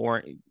that people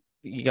weren't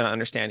gonna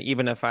understand,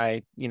 even if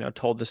I,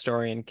 told the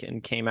story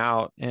and came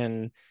out.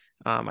 And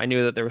I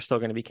knew that there was still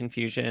going to be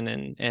confusion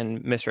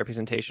and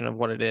misrepresentation of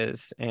what it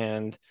is.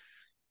 And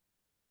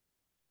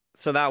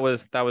so that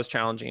was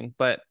challenging.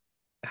 But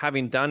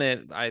having done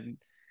it,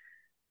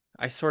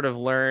 I sort of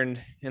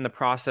learned in the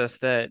process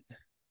that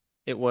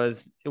it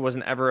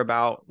wasn't ever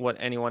about what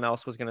anyone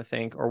else was going to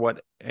think or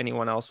what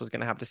anyone else was going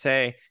to have to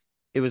say.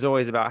 It was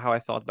always about how I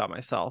felt about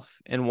myself.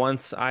 And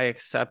once I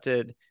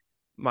accepted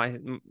my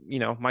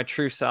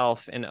true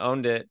self and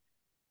owned it,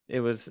 it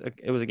was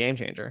a game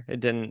changer.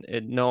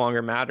 It no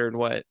longer mattered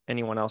what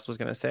anyone else was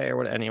going to say or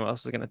what anyone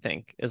else was going to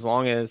think. As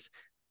long as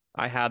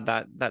I had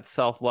that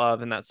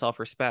self-love and that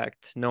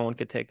self-respect, no one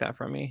could take that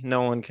from me.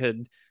 No one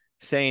could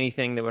say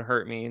anything that would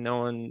hurt me. No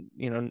one,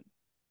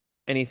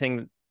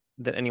 anything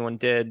that anyone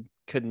did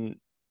couldn't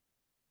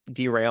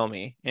derail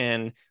me.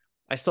 And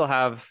I still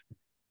have,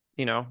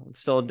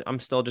 I'm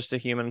still just a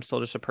human. I'm still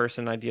just a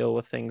person. I deal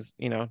with things,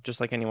 just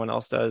like anyone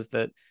else does,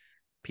 that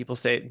people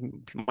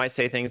might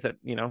say things that,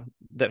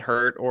 that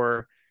hurt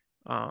or,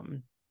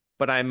 um,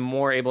 but I'm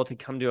more able to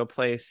come to a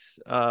place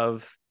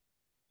of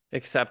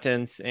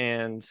acceptance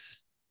and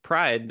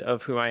pride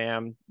of who I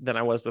am than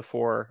I was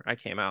before I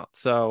came out.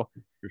 So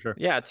For sure.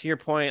 yeah, to your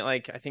point,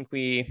 like I think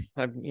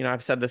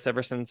I've said this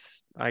ever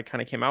since I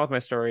kind of came out with my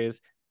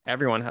stories.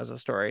 Everyone has a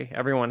story.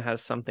 Everyone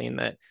has something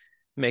that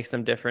makes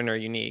them different or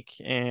unique.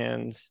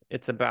 And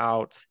it's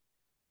about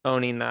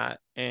owning that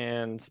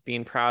and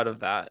being proud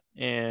of that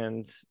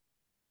and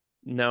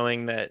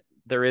knowing that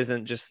there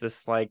isn't just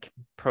this like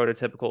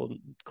prototypical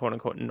quote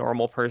unquote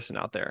normal person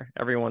out there.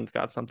 Everyone's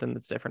got something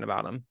that's different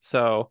about them.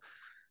 So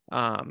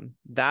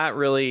that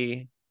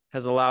really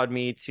has allowed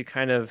me to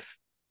kind of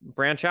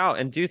branch out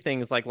and do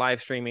things like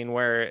live streaming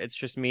where it's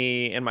just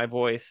me and my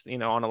voice,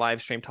 on a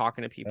live stream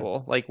talking to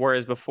people. Like,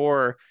 whereas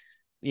before,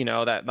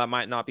 that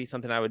might not be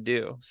something I would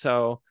do.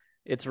 So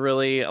it's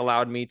really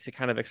allowed me to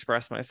kind of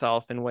express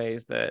myself in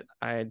ways that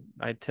I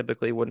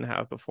typically wouldn't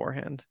have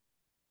beforehand.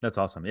 That's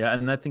awesome. Yeah,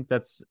 and I think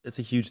it's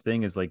a huge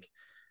thing is like,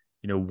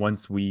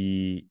 once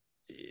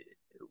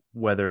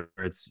whether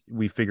it's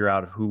we figure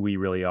out who we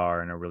really are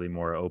and are really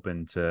more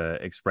open to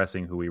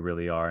expressing who we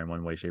really are in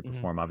one way, shape, or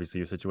form. Obviously,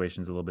 your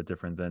situation's a little bit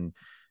different than,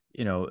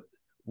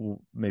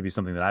 maybe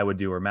something that I would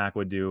do or Mac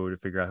would do to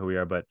figure out who we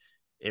are, but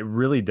it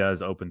really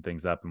does open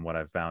things up in what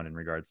I've found in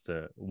regards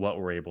to what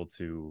we're able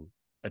to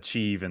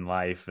achieve in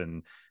life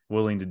and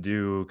willing to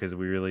do, because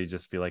we really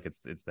just feel like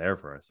it's there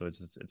for us. So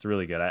it's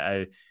really good.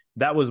 I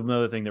that was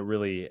another thing that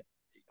really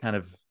kind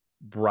of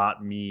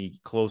brought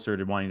me closer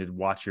to wanting to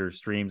watch your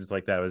streams. It's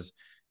like that was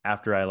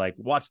after I like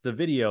watched the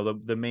video,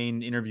 the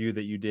main interview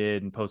that you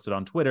did and posted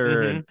on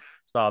Twitter and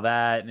saw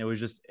that. And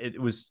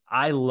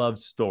I love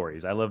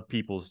stories. I love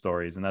people's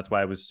stories. And that's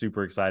why I was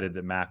super excited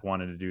that Mac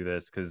wanted to do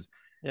this. Cause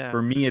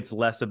for me, it's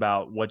less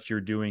about what you're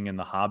doing in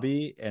the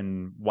hobby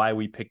and why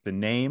we picked the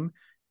name.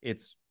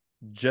 It's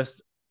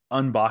just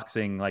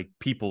unboxing like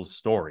people's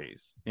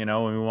stories, and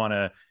we want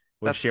to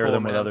share cool,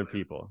 them man. with other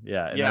people.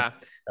 Yeah. And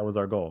that was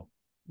our goal.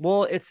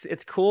 Well,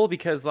 it's cool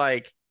because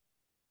like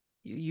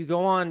you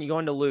go on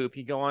to Loop,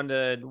 you go on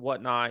to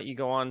Whatnot, you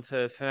go on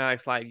to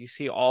Fanatics Live, you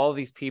see all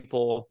these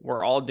people,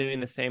 we're all doing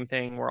the same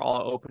thing. We're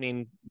all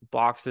opening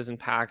boxes and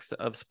packs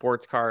of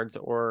sports cards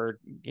or,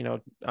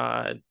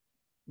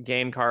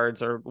 game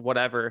cards or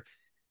whatever.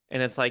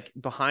 And it's like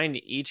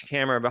behind each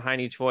camera, behind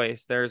each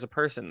voice, there's a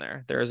person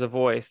there. There is a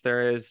voice.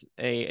 There is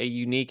a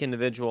unique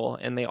individual,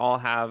 and they all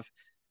have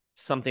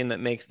something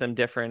that makes them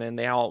different. And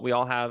we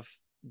all have,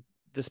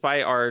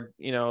 despite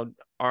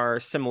our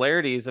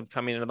similarities of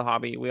coming into the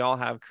hobby, we all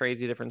have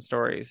crazy different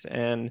stories.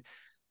 And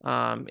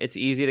it's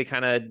easy to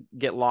kind of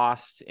get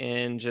lost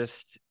in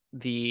just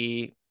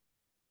the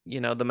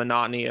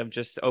monotony of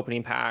just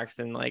opening packs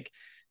and like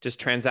just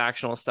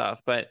transactional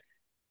stuff. But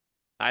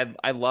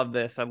I love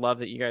this. I love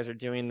that you guys are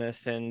doing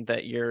this and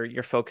that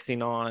you're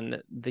focusing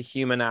on the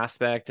human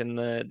aspect and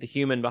the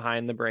human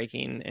behind the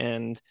breaking.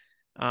 And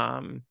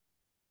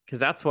because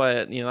that's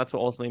what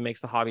ultimately makes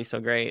the hobby so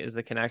great is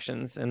the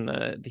connections and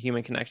the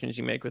human connections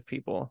you make with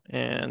people.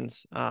 And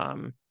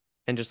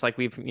just like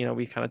we've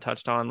kind of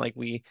touched on, like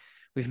we've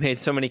made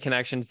so many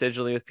connections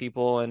digitally with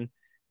people, and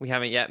we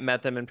haven't yet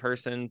met them in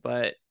person,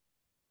 but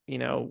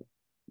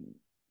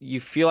you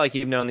feel like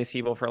you've known these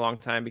people for a long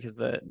time because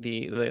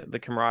the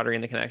camaraderie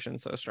and the connection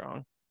is so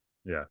strong.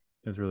 Yeah,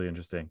 it's really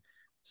interesting.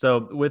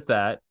 So with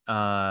that,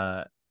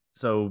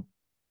 so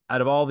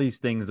out of all these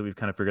things that we've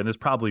kind of figured, there's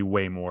probably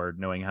way more,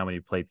 knowing how many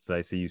plates that I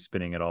see you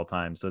spinning at all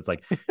times. So it's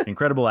like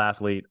incredible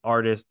athlete,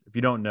 artist. If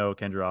you don't know,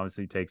 Kendra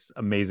obviously takes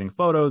amazing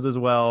photos as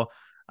well.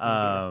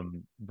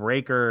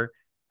 Breaker,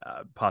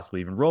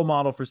 possibly even role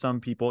model for some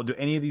people. Do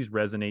any of these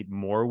resonate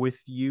more with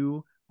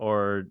you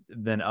or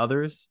than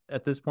others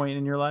at this point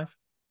in your life?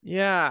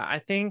 Yeah, I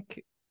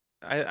think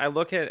I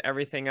look at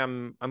everything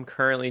I'm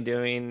currently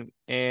doing,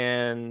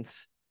 and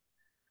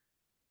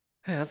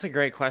that's a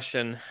great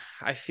question.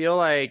 I feel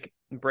like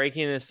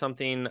breaking is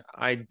something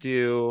I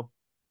do.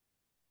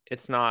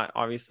 It's not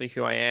obviously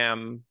who I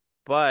am,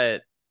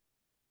 but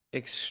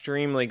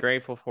extremely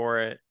grateful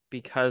for it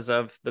because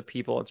of the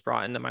people it's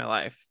brought into my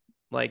life.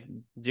 Like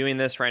doing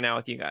this right now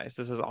with you guys.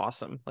 This is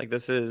awesome. Like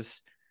this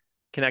is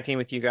connecting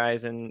with you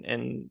guys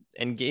and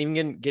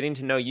getting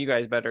to know you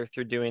guys better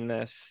through doing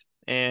this.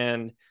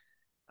 And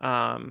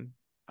I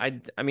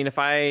mean if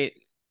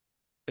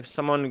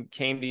someone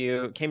came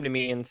to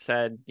me and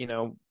said,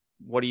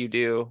 what do you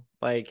do?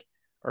 Like,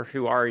 or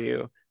who are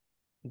you?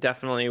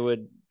 Definitely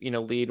would,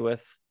 lead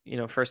with,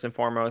 first and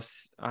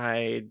foremost,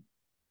 I'm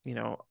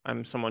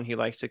someone who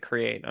likes to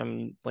create.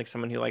 I'm like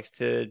someone who likes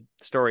to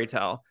story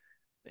tell.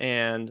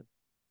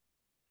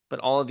 But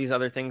all of these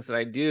other things that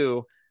I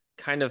do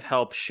kind of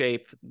help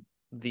shape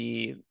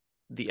the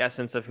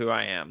essence of who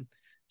I am.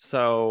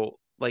 So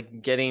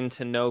like getting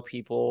to know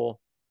people,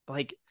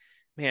 like,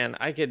 man,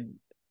 I could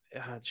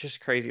it's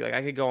just crazy. Like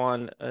I could go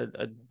on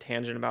a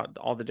tangent about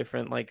all the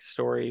different like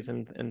stories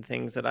and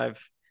things that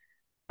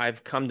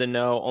I've come to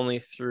know only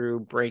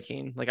through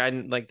breaking.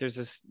 Like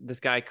there's this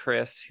guy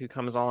Chris who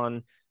comes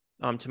on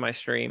to my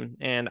stream,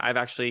 and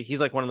he's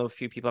like one of the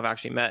few people I've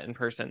actually met in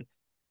person.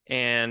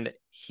 And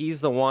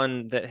he's the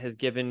one that has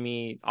given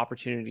me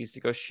opportunities to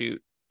go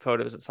shoot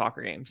photos at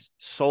soccer games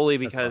solely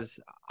because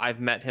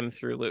I've met him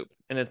through Loop.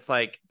 And it's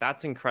like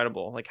that's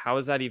incredible. Like how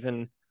is it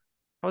even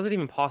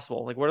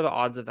possible? Like what are the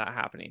odds of that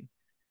happening?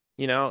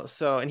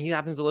 So, and he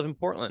happens to live in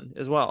Portland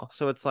as well.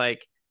 So it's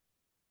like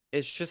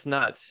it's just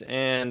nuts.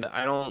 And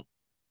I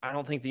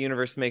don't think the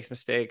universe makes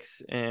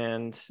mistakes.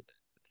 And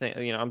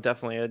I'm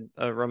definitely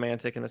a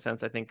romantic in the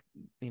sense I think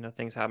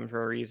things happen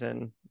for a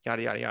reason,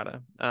 yada yada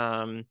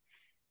yada.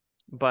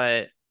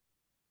 But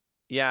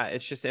yeah,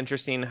 it's just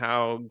interesting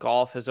how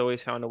golf has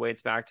always found a way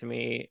back to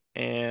me,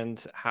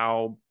 and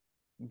how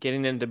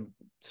getting into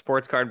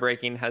sports card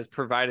breaking has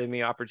provided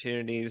me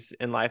opportunities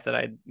in life that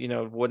I,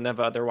 wouldn't have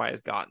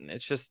otherwise gotten.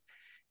 It's just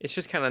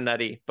kind of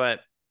nutty, but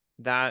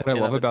that What I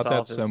in love of about that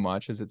itself so is,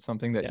 much is it's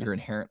something that yeah, you're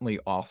inherently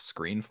off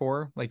screen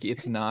for. Like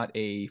it's not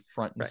a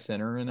front and right,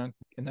 center in that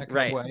kind of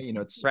right, way.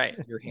 It's right.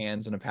 your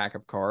hands and a pack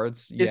of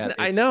cards, Isn't yet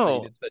I it's know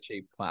created such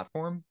a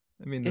platform.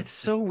 I mean, it's that's just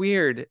so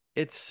weird.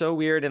 It's so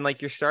weird, and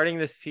like you're starting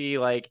to see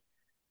like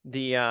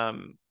the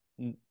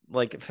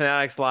like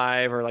Fanatics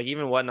Live or like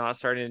even Whatnot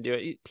starting to do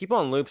it. People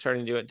on Loop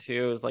starting to do it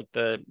too. Is like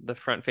the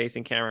front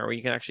facing camera where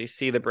you can actually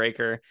see the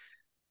breaker.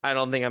 I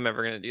don't think I'm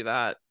ever gonna do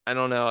that. I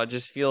don't know. It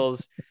just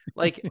feels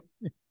like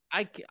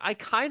I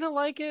kind of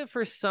like it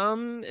for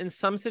some in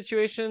some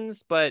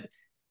situations, but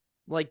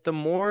like the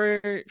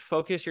more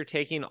focus you're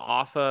taking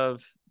off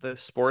of the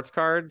sports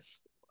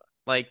cards,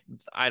 like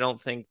I don't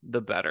think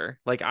the better.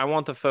 Like I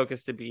want the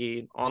focus to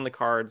be on the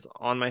cards,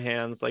 on my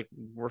hands. Like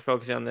we're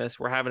focusing on this.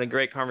 We're having a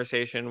great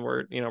conversation.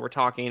 We're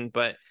talking,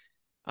 but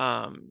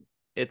um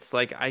it's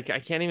like I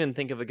can't even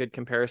think of a good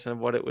comparison of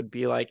what it would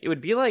be like. It would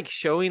be like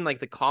showing like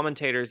the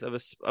commentators of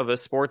a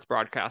sports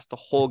broadcast the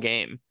whole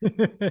game.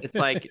 It's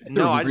like, it's a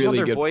no, I just want really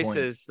their good point.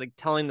 voices like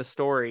telling the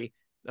story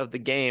of the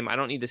game. I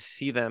don't need to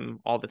see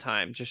them all the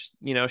time. Just,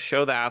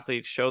 show the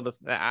athletes, show the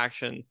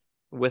action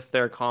with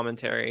their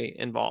commentary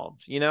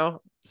involved.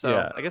 So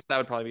Yeah. I guess that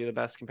would probably be the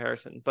best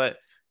comparison. But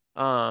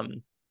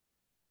um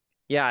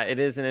yeah, it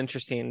is an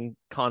interesting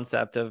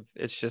concept of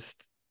it's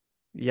just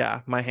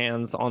yeah, my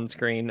hands on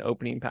screen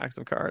opening packs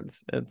of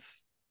cards. But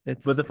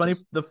It's the funny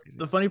just the crazy.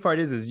 the funny part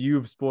is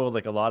you've spoiled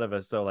like a lot of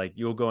us. So like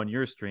you'll go on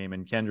your stream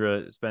and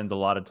Kendra spends a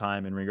lot of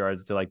time in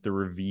regards to like the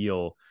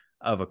reveal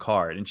of a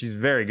card, and she's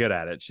very good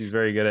at it. She's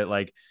very good at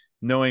like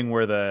knowing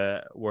where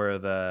the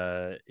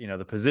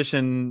the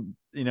position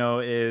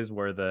is,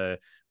 where the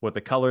what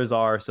the colors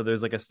are. So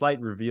there's like a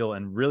slight reveal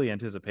and really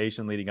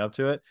anticipation leading up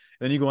to it.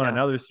 And then you go on Yeah.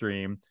 another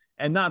stream,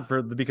 and not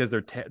for because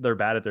they're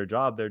bad at their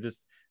job.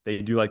 They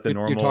do like the You're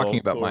normal talking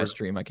old about my school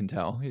stream, I can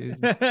tell.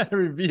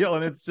 reveal,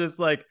 and it's just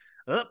like,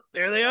 oh,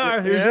 there they Yeah,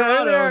 are. Here's your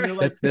there they auto, and are. you're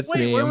like, That's wait,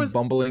 me. where I'm was?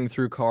 bumbling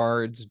through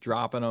cards,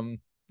 dropping them.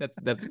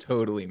 That's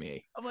totally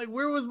me. I'm like,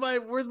 where's my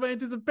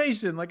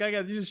anticipation? Like, I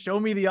got you just show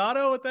me the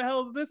auto. What the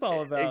hell is this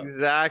all about?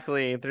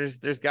 Exactly. There's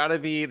gotta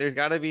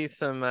be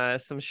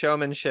some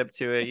showmanship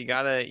to it. You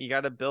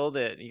gotta build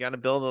it. You gotta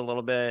build it a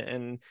little bit.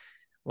 And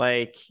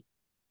like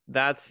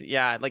that's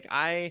yeah, like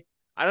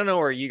I don't know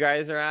where you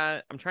guys are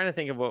at. I'm trying to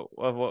think of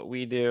what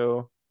we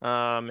do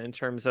in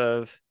terms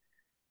of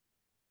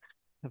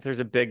if there's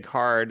a big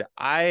card.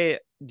 I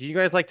do you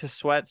guys like to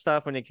sweat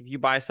stuff when if you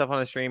buy stuff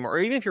on a stream or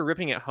even if you're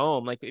ripping at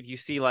home, like if you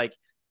see like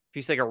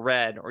a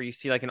red or you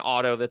see like an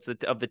auto that's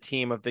of the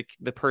team of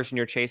the person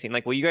you're chasing,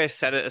 like will you guys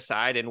set it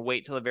aside and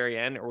wait till the very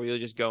end or will you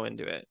just go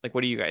into it? Like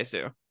what do you guys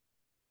do?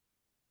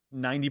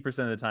 90%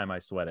 of the time, I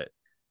sweat it.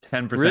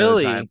 10% of the time,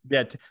 Really?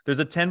 yeah. There's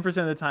a 10%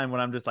 of the time when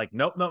I'm just like,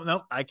 nope, nope,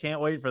 nope. I can't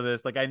wait for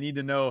this. Like, I need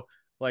to know,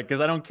 like,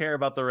 because I don't care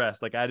about the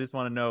rest. Like, I just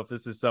want to know if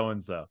this is so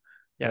and so,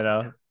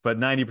 Yeah. But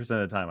 90%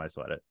 of the time, I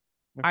sweat it.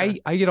 Okay.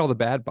 I get all the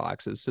bad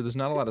boxes, so there's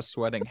not a lot of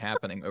sweating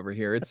happening over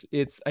here.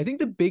 It's I think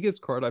the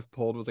biggest card I've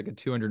pulled was like a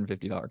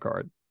 $250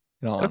 card,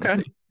 in all Okay.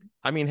 honesty.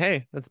 I mean,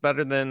 hey, that's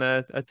better than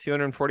a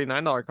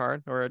 $249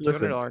 card or a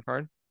Listen, $200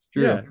 card.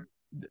 It's yeah. true.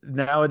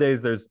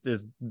 Nowadays, there's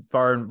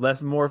far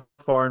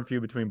and few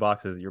between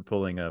boxes. You're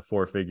pulling a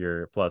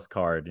 4-figure plus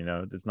card.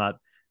 It's not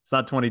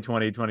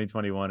 2020,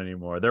 2021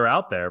 anymore. They're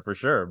out there for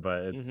sure,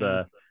 but it's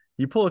Hmm.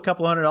 you pull a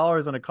couple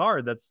 $100 on a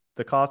card. That's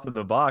the cost of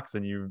the box,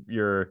 and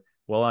you're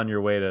well on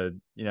your way to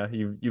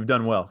you've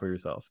done well for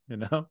yourself.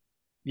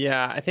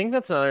 Yeah, I think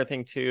that's another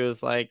thing too,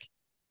 is like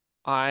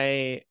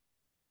I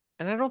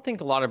and I don't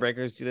think a lot of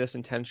breakers do this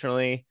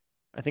intentionally.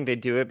 I think they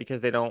do it because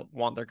they don't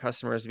want their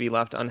customers to be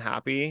left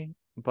unhappy.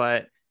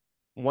 But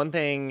one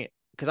thing,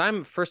 because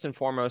I'm first and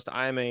foremost,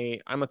 I'm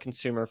a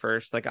consumer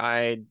first. Like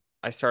I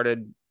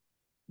started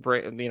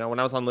when I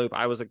was on Loop,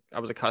 I was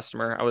a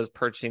customer. I was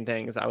purchasing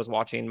things. I was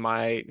watching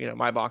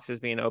my boxes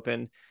being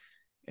opened.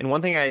 And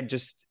one thing I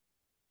just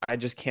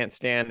can't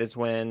stand is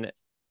when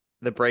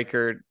the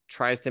breaker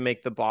tries to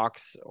make the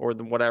box or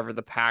whatever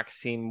the pack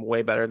seem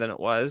way better than it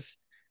was.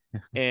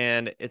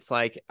 And it's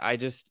like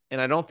and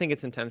I don't think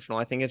it's intentional.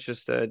 I think it's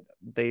just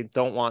they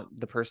don't want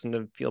the person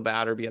to feel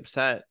bad or be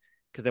upset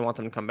because they want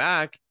them to come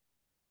back.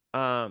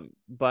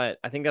 But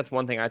I think that's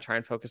one thing I try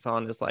and focus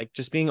on is like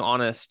just being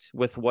honest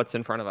with what's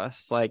in front of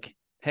us. Like,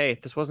 hey,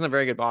 this wasn't a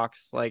very good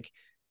box. Like,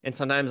 and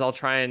sometimes I'll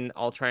try and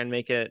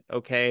make it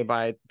okay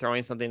by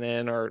throwing something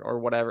in or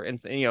whatever.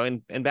 And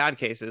in bad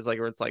cases, like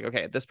where it's like,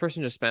 okay, this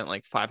person just spent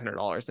like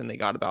 $500 and they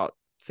got about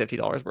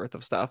 $50 worth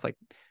of stuff. Like,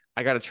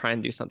 I got to try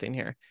and do something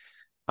here.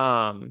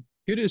 Um,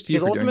 Kudos to you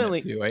because for doing that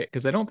ultimately, too,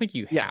 because I don't think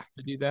you yeah. have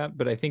to do that,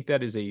 but I think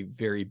that is a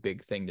very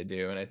big thing to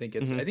do. And I think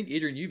Mhm. I think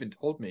Adrian, you even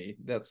told me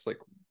that's like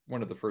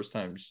one of the first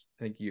times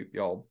I think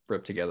y'all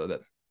ripped together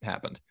that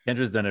happened.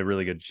 Kendra's done it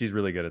really good. She's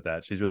really good at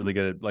that. She's really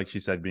good at, like she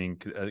said,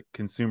 being a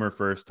consumer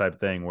first type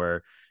thing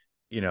where,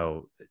 you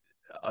know,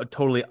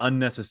 totally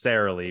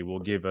unnecessarily will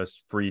give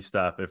us free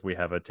stuff if we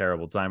have a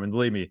terrible time. And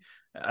believe me,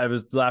 I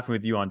was laughing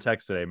with you on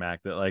text today,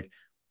 Mac, that like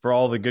for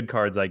all the good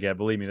cards I get,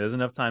 believe me, there's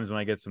enough times when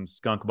I get some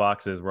skunk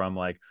boxes where I'm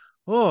like,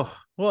 oh,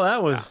 well, that Yeah.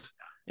 was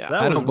Yeah.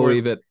 that I was don't worth.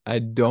 believe it. I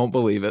don't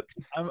believe it.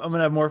 I'm gonna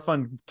have more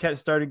fun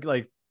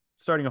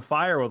starting a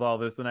fire with all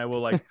this than I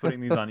will like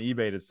putting these on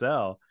eBay to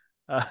sell.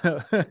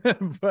 Uh,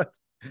 but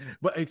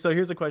so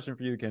here's a question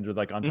for you, Kendra.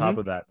 Like on top Hmm.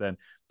 of that, then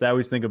I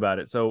always think about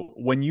it. So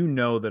when you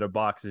know that a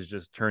box is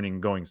just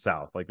going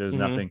south, like there's Hmm.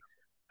 nothing,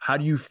 how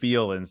do you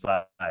feel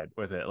inside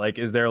with it? Like,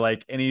 is there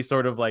like any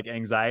sort of like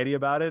anxiety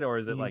about it, or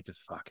is it Hmm. like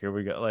just fuck, here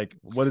we go? Like,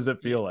 what does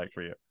it feel like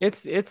for you?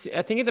 It's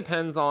I think it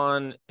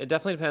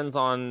definitely depends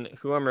on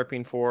who I'm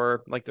ripping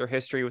for, like their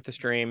history with the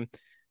stream,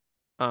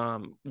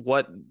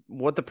 what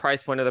the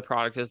price point of the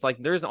product is.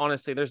 Like there's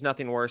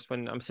nothing worse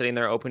when I'm sitting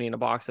there opening a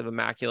box of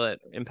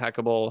immaculate,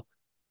 impeccable,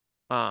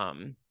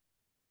 um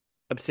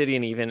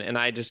obsidian even, and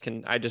I just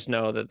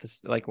know that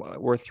this, like,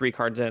 we're 3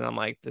 cards in, I'm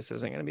like, this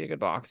isn't going to be a good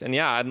box. And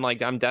yeah,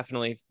 I'm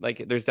definitely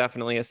like, there's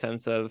definitely a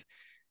sense of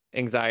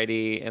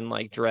anxiety and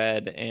like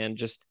dread and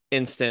just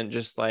instant,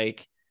 just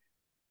like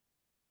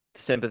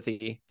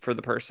sympathy for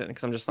the person,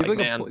 because I'm just Do you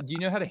like, have like man, do you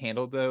know how to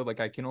handle it though? Like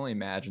I can only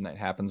imagine that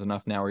happens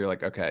enough now where you're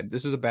like, okay,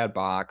 this is a bad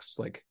box.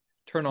 Like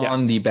turn yeah.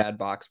 on the bad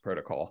box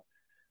protocol.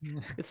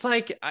 It's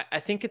like I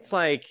think it's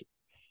like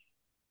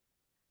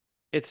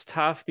it's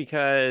tough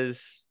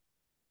because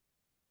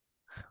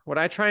what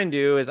I try and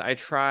do is I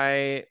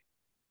try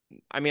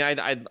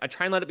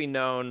and let it be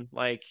known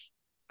like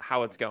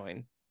how it's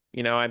going.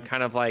 I'm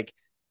kind of like,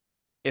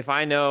 if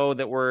I know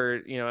that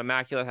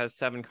Immaculate has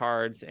 7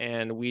 cards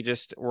and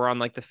we're on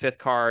like the 5th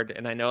card,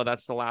 and I know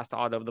that's the last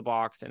auto of the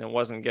box and it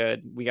wasn't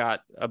good. We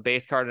got a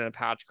base card and a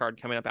patch card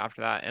coming up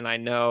after that. And I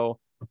know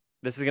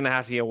this is going to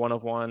have to be a 1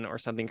 of 1 or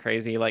something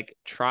crazy. Like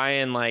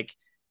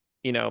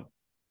you know,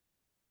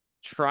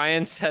 try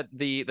and set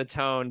the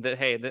tone that,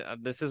 hey,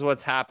 this is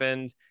what's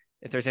happened.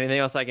 If there's anything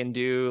else I can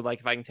do,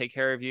 like if I can take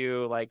care of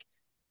you, like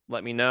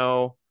let me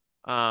know.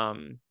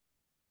 Um,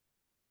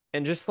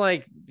 and just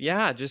like,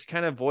 yeah, just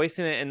kind of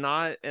voicing it, and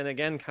not, and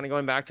again, kind of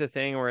going back to the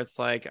thing where it's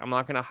like, I'm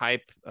not going to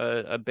hype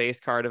a base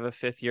card of a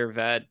 5th-year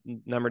vet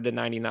numbered to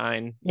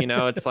 99.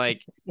 It's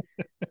like,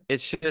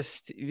 it's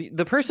just,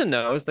 the person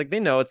knows, like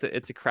they know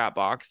it's a crap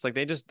box, like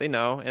they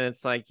know. And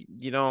it's like,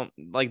 you don't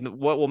like,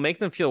 what will make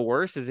them feel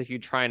worse is if you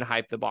try and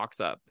hype the box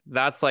up.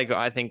 That's like,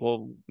 I think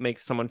will make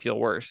someone feel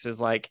worse, is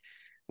like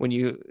when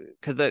you,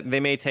 because they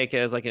may take it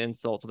as like an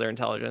insult to their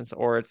intelligence,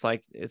 or it's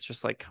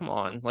just like, come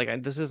on,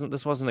 like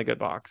this wasn't a good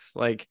box,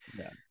 like,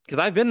 Yeah. because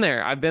I've been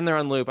there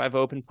on loop. I've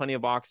opened plenty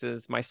of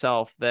boxes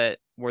myself that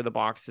where the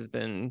box has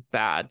been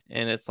bad,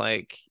 and it's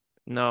like,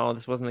 no,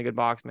 this wasn't a good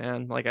box,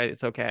 man. Like,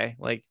 it's okay.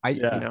 Like, I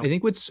you Yeah. know, I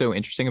think what's so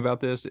interesting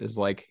about this is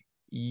like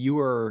you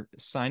are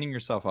signing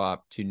yourself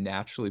up to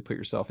naturally put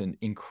yourself in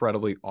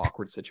incredibly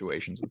awkward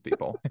situations with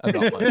people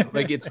about money.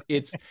 Like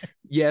it's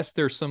yes,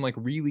 there's some like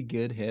really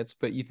good hits,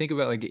 but you think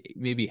about like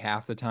maybe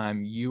half the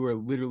time you are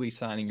literally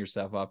signing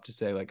yourself up to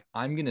say like,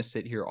 I'm gonna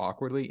sit here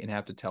awkwardly and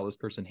have to tell this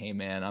person, hey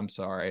man, I'm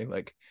sorry.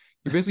 Like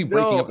you're basically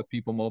breaking up no, with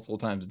people multiple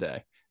times a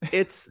day.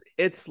 it's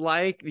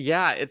like,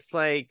 yeah, it's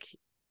like,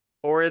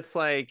 or it's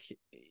like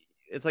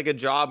a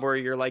job where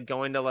you're like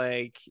going to,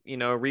 like,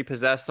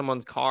 repossess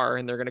someone's car,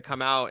 and they're gonna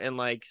come out and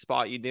like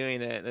spot you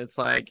doing it, and it's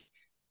like,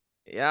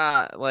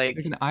 yeah, Like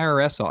like, an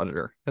IRS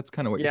auditor. That's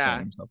kind of what you're yeah,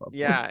 signing yourself up for.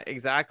 yeah,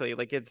 exactly.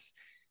 Like, it's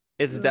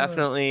Uh,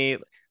 definitely,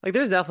 like,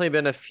 there's definitely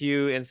been a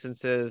few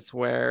instances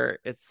where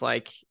it's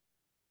like,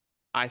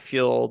 I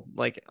feel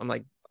like,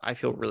 I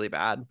feel really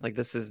bad. Like,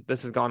 this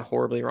has gone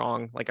horribly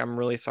wrong. Like, I'm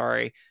really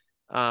sorry.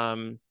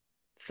 Um,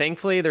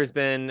 Thankfully, there's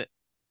been.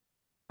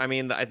 I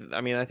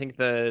think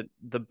the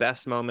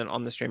best moment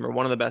on the stream, or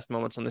one of the best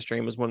moments on the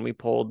stream, was when we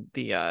pulled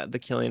the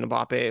Kylian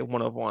Mbappe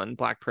 1 of 1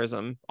 Black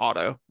Prism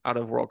auto out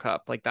of World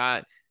Cup. Like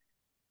that.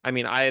 I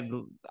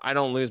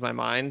don't lose my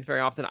mind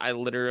very often. I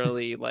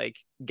literally like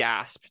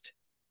gasped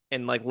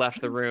and like left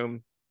the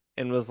room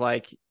and was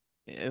like,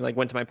 and like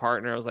went to my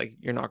partner. I was like,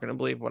 "You're not gonna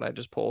believe what I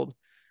just pulled."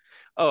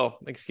 Oh,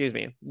 excuse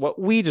me. What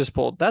we just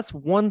pulled. That's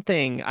one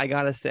thing I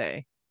gotta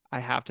say.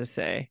 I have to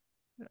say,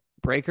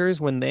 breakers,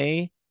 when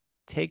they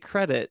take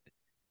credit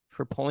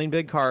for pulling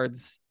big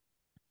cards,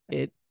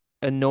 it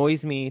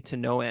annoys me to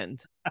no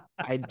end.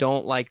 I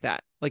don't like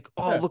that. Like,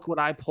 oh, look what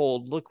I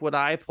pulled. Look what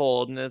I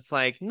pulled. And it's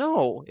like,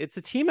 no, it's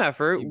a team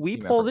effort. We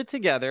Team pulled effort. it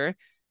together.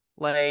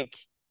 Like,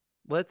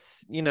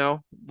 let's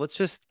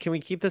just, can we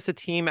keep this a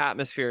team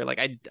atmosphere?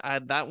 Like,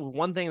 that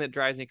one thing that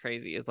drives me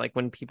crazy is like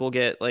when people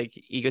get like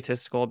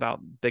egotistical about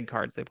big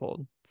cards they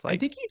pulled. It's I like,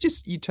 think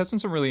you touched on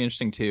something really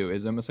interesting too,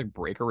 is almost like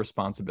breaker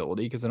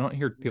responsibility, because I don't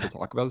hear people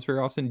talk about this very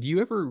often. Do you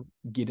ever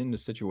get into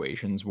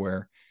situations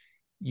where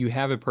you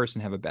have a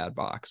person have a bad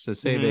box? So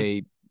say mm-hmm,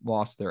 they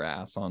lost their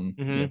ass on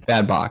mm-hmm.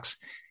 bad box.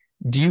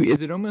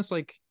 Is it almost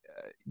like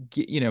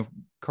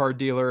card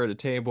dealer at a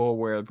table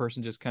where the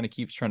person just kind of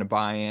keeps trying to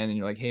buy in and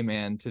you're like, hey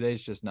man,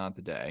 today's just not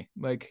the day.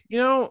 Like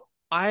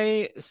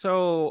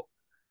So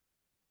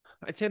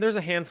I'd say there's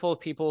a handful of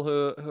people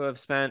who have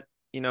spent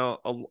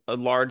a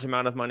large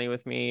amount of money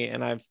with me,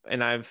 and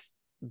I've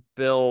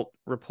built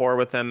rapport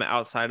with them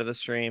outside of the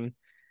stream.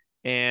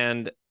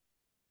 And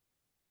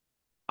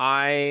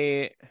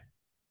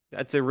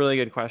that's a really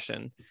good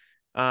question.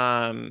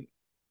 Um,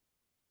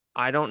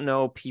 I don't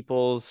know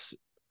people's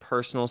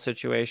personal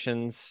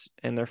situations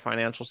and their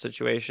financial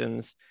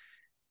situations.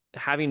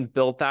 Having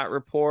built that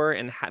rapport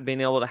and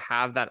being able to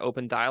have that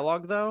open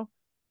dialogue, though,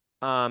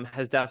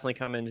 has definitely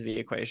come into the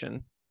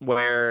equation,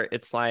 where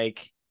it's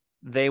like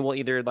they will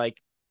either like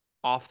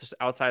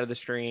outside of the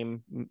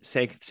stream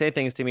say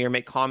things to me or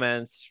make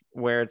comments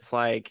where it's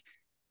like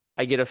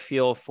I get a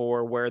feel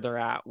for where they're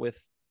at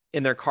with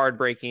in their card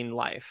breaking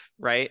life,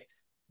 right?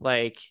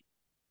 Like,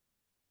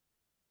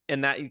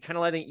 and that you kind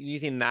of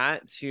using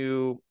that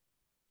to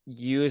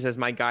use as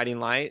my guiding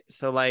light.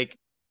 So like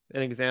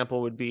an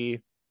example would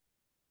be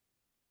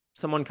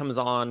someone comes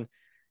on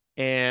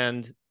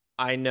and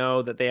I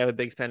know that they have a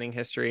big spending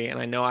history and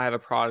I know I have a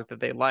product that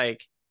they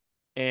like,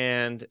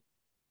 and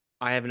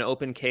I have an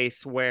open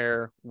case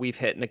where we've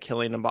hit an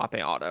Achilles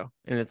Mbappe auto,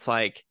 and it's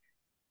like,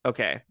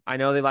 okay, I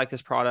know they like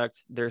this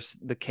product. There's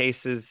the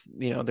cases,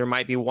 there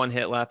might be one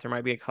hit left, there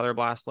might be a color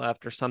blast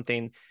left or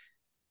something,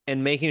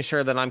 and making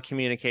sure that I'm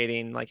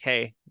communicating like,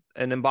 hey,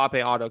 an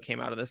Mbappe auto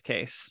came out of this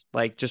case,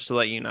 like just to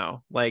let you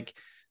know, like,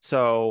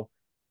 so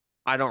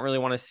I don't really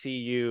want to see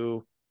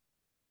you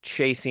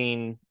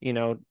chasing,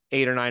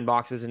 8 or 9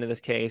 boxes into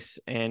this case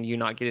and you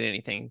not getting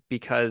anything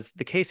because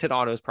the case hit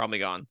auto is probably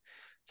gone.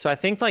 So I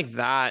think like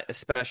that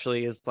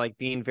especially is like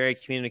being very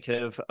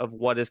communicative of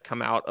what has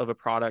come out of a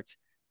product,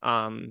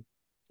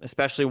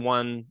 especially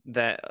one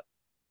that,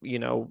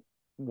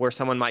 where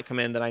someone might come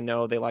in that I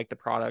know they like the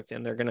product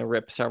and they're going to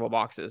rip several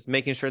boxes,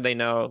 making sure they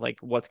know like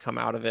what's come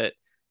out of it,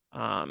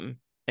 and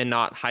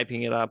not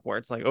hyping it up where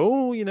it's like,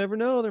 oh, you never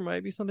know, there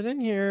might be something in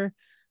here.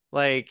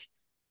 Like,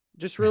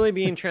 just really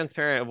being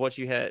transparent of what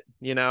you hit,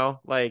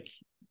 like,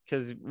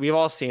 because we've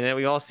all seen it.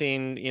 We've all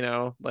seen,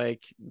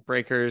 like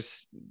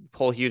breakers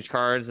pull huge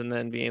cards and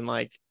then being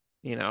like,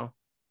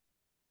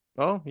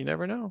 oh, you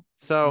never know.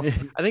 So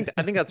I think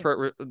that's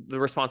where the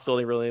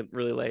responsibility really,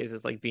 really lays,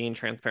 is like being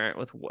transparent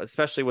with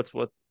especially with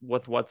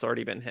what's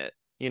already been hit,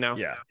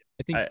 Yeah.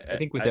 I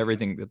think with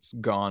everything that's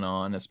gone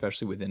on,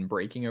 especially within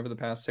breaking over the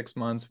past 6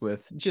 months,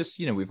 with just,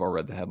 we've all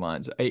read the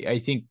headlines. I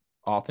think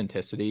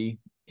authenticity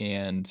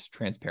and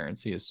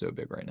transparency is so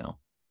big right now.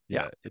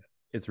 Yeah,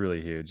 it's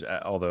really huge.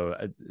 Although,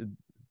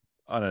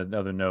 on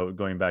another note,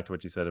 going back to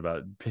what you said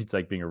about it's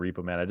like being a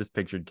repo man, I just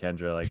pictured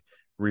Kendra like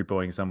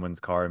repoing someone's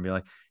car and be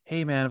like,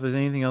 hey man, if there's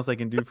anything else I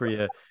can do for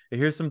you,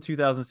 here's some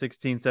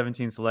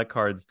 2016-17 select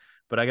cards,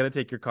 but I got to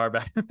take your car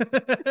back.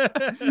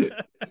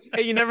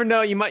 Hey, you never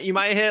know, you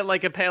might hit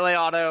like a Pele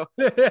auto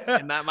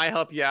and that might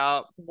help you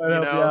out,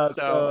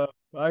 so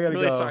I gotta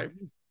really go. sorry.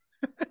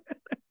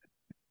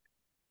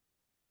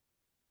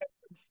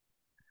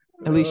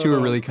 At least you were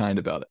really kind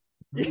about it.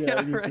 Yeah,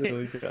 right.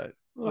 Really good.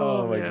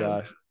 Oh, My man.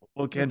 gosh.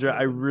 Well, Kendra,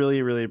 I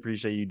really, really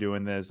appreciate you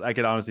doing this. I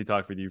could honestly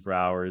talk with you for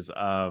hours.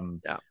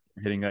 Yeah.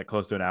 Hitting that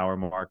close to an hour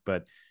mark,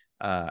 but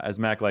as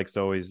Mac likes to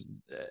always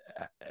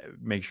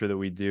make sure that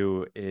we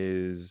do,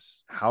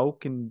 is how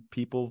can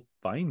people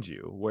find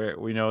you? Where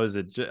we know is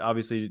it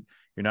obviously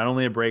you're not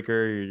only a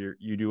breaker,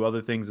 you do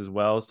other things as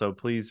well. So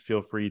please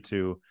feel free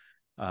to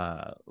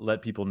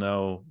let people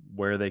know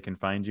where they can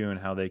find you and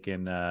how they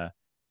can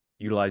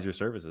utilize your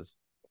services.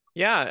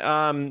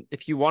 Yeah.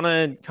 If you want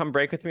to come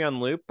break with me on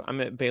Loop, I'm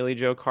at Bailey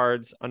Joe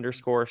Cards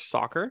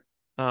 _soccer.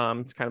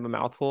 It's kind of a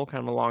mouthful,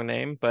 kind of a long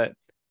name, but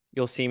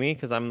you'll see me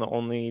because I'm the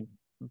only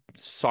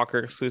soccer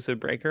exclusive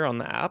breaker on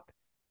the app.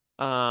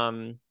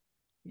 I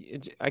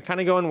kind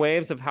of go in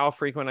waves of how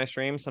frequent I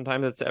stream.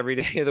 Sometimes it's every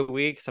day of the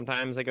week.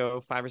 Sometimes I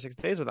go 5 or 6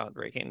 days without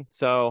breaking.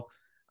 So,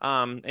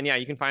 and yeah,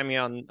 you can find me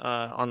on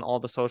all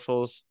the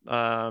socials.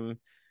 Bailey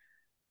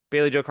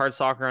Joe Card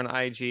Soccer on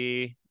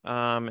IG,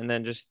 and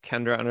then just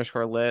Kendra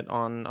 _lit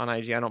on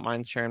IG. I don't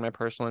mind sharing my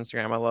personal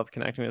Instagram. I love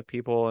connecting with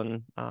people,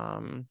 and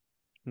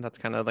that's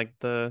kind of like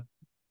the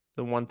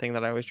one thing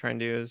that I always try and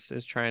do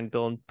is try and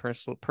build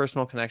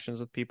personal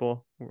connections with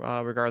people,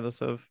 regardless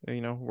of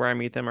where I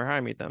meet them or how I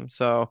meet them.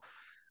 So,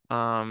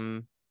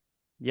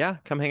 yeah,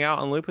 come hang out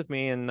on Loop with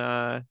me and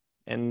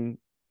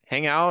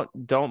hang out.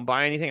 Don't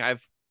buy anything. I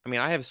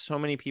have so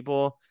many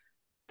people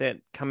that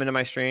come into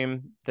my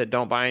stream that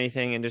don't buy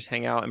anything and just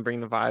hang out and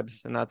bring the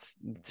vibes. And that's,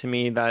 to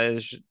me, that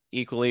is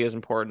equally as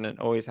important. It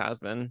always has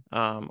been,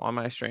 on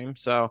my stream.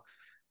 So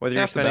whether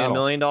you're spending $1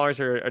 million or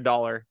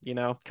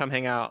 $1, come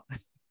hang out.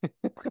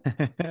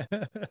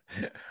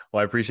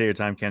 Well, I appreciate your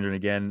time, Kendra. And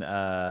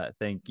again,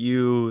 thank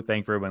you.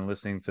 Thank for everyone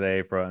listening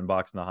today for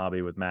Unboxing the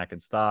Hobby with Mac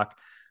and Stock.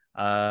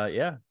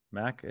 Yeah,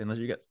 Mac, unless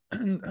you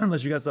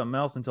got something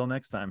else, until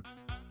next time.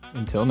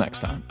 Until next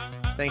time.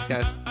 Thanks,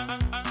 guys.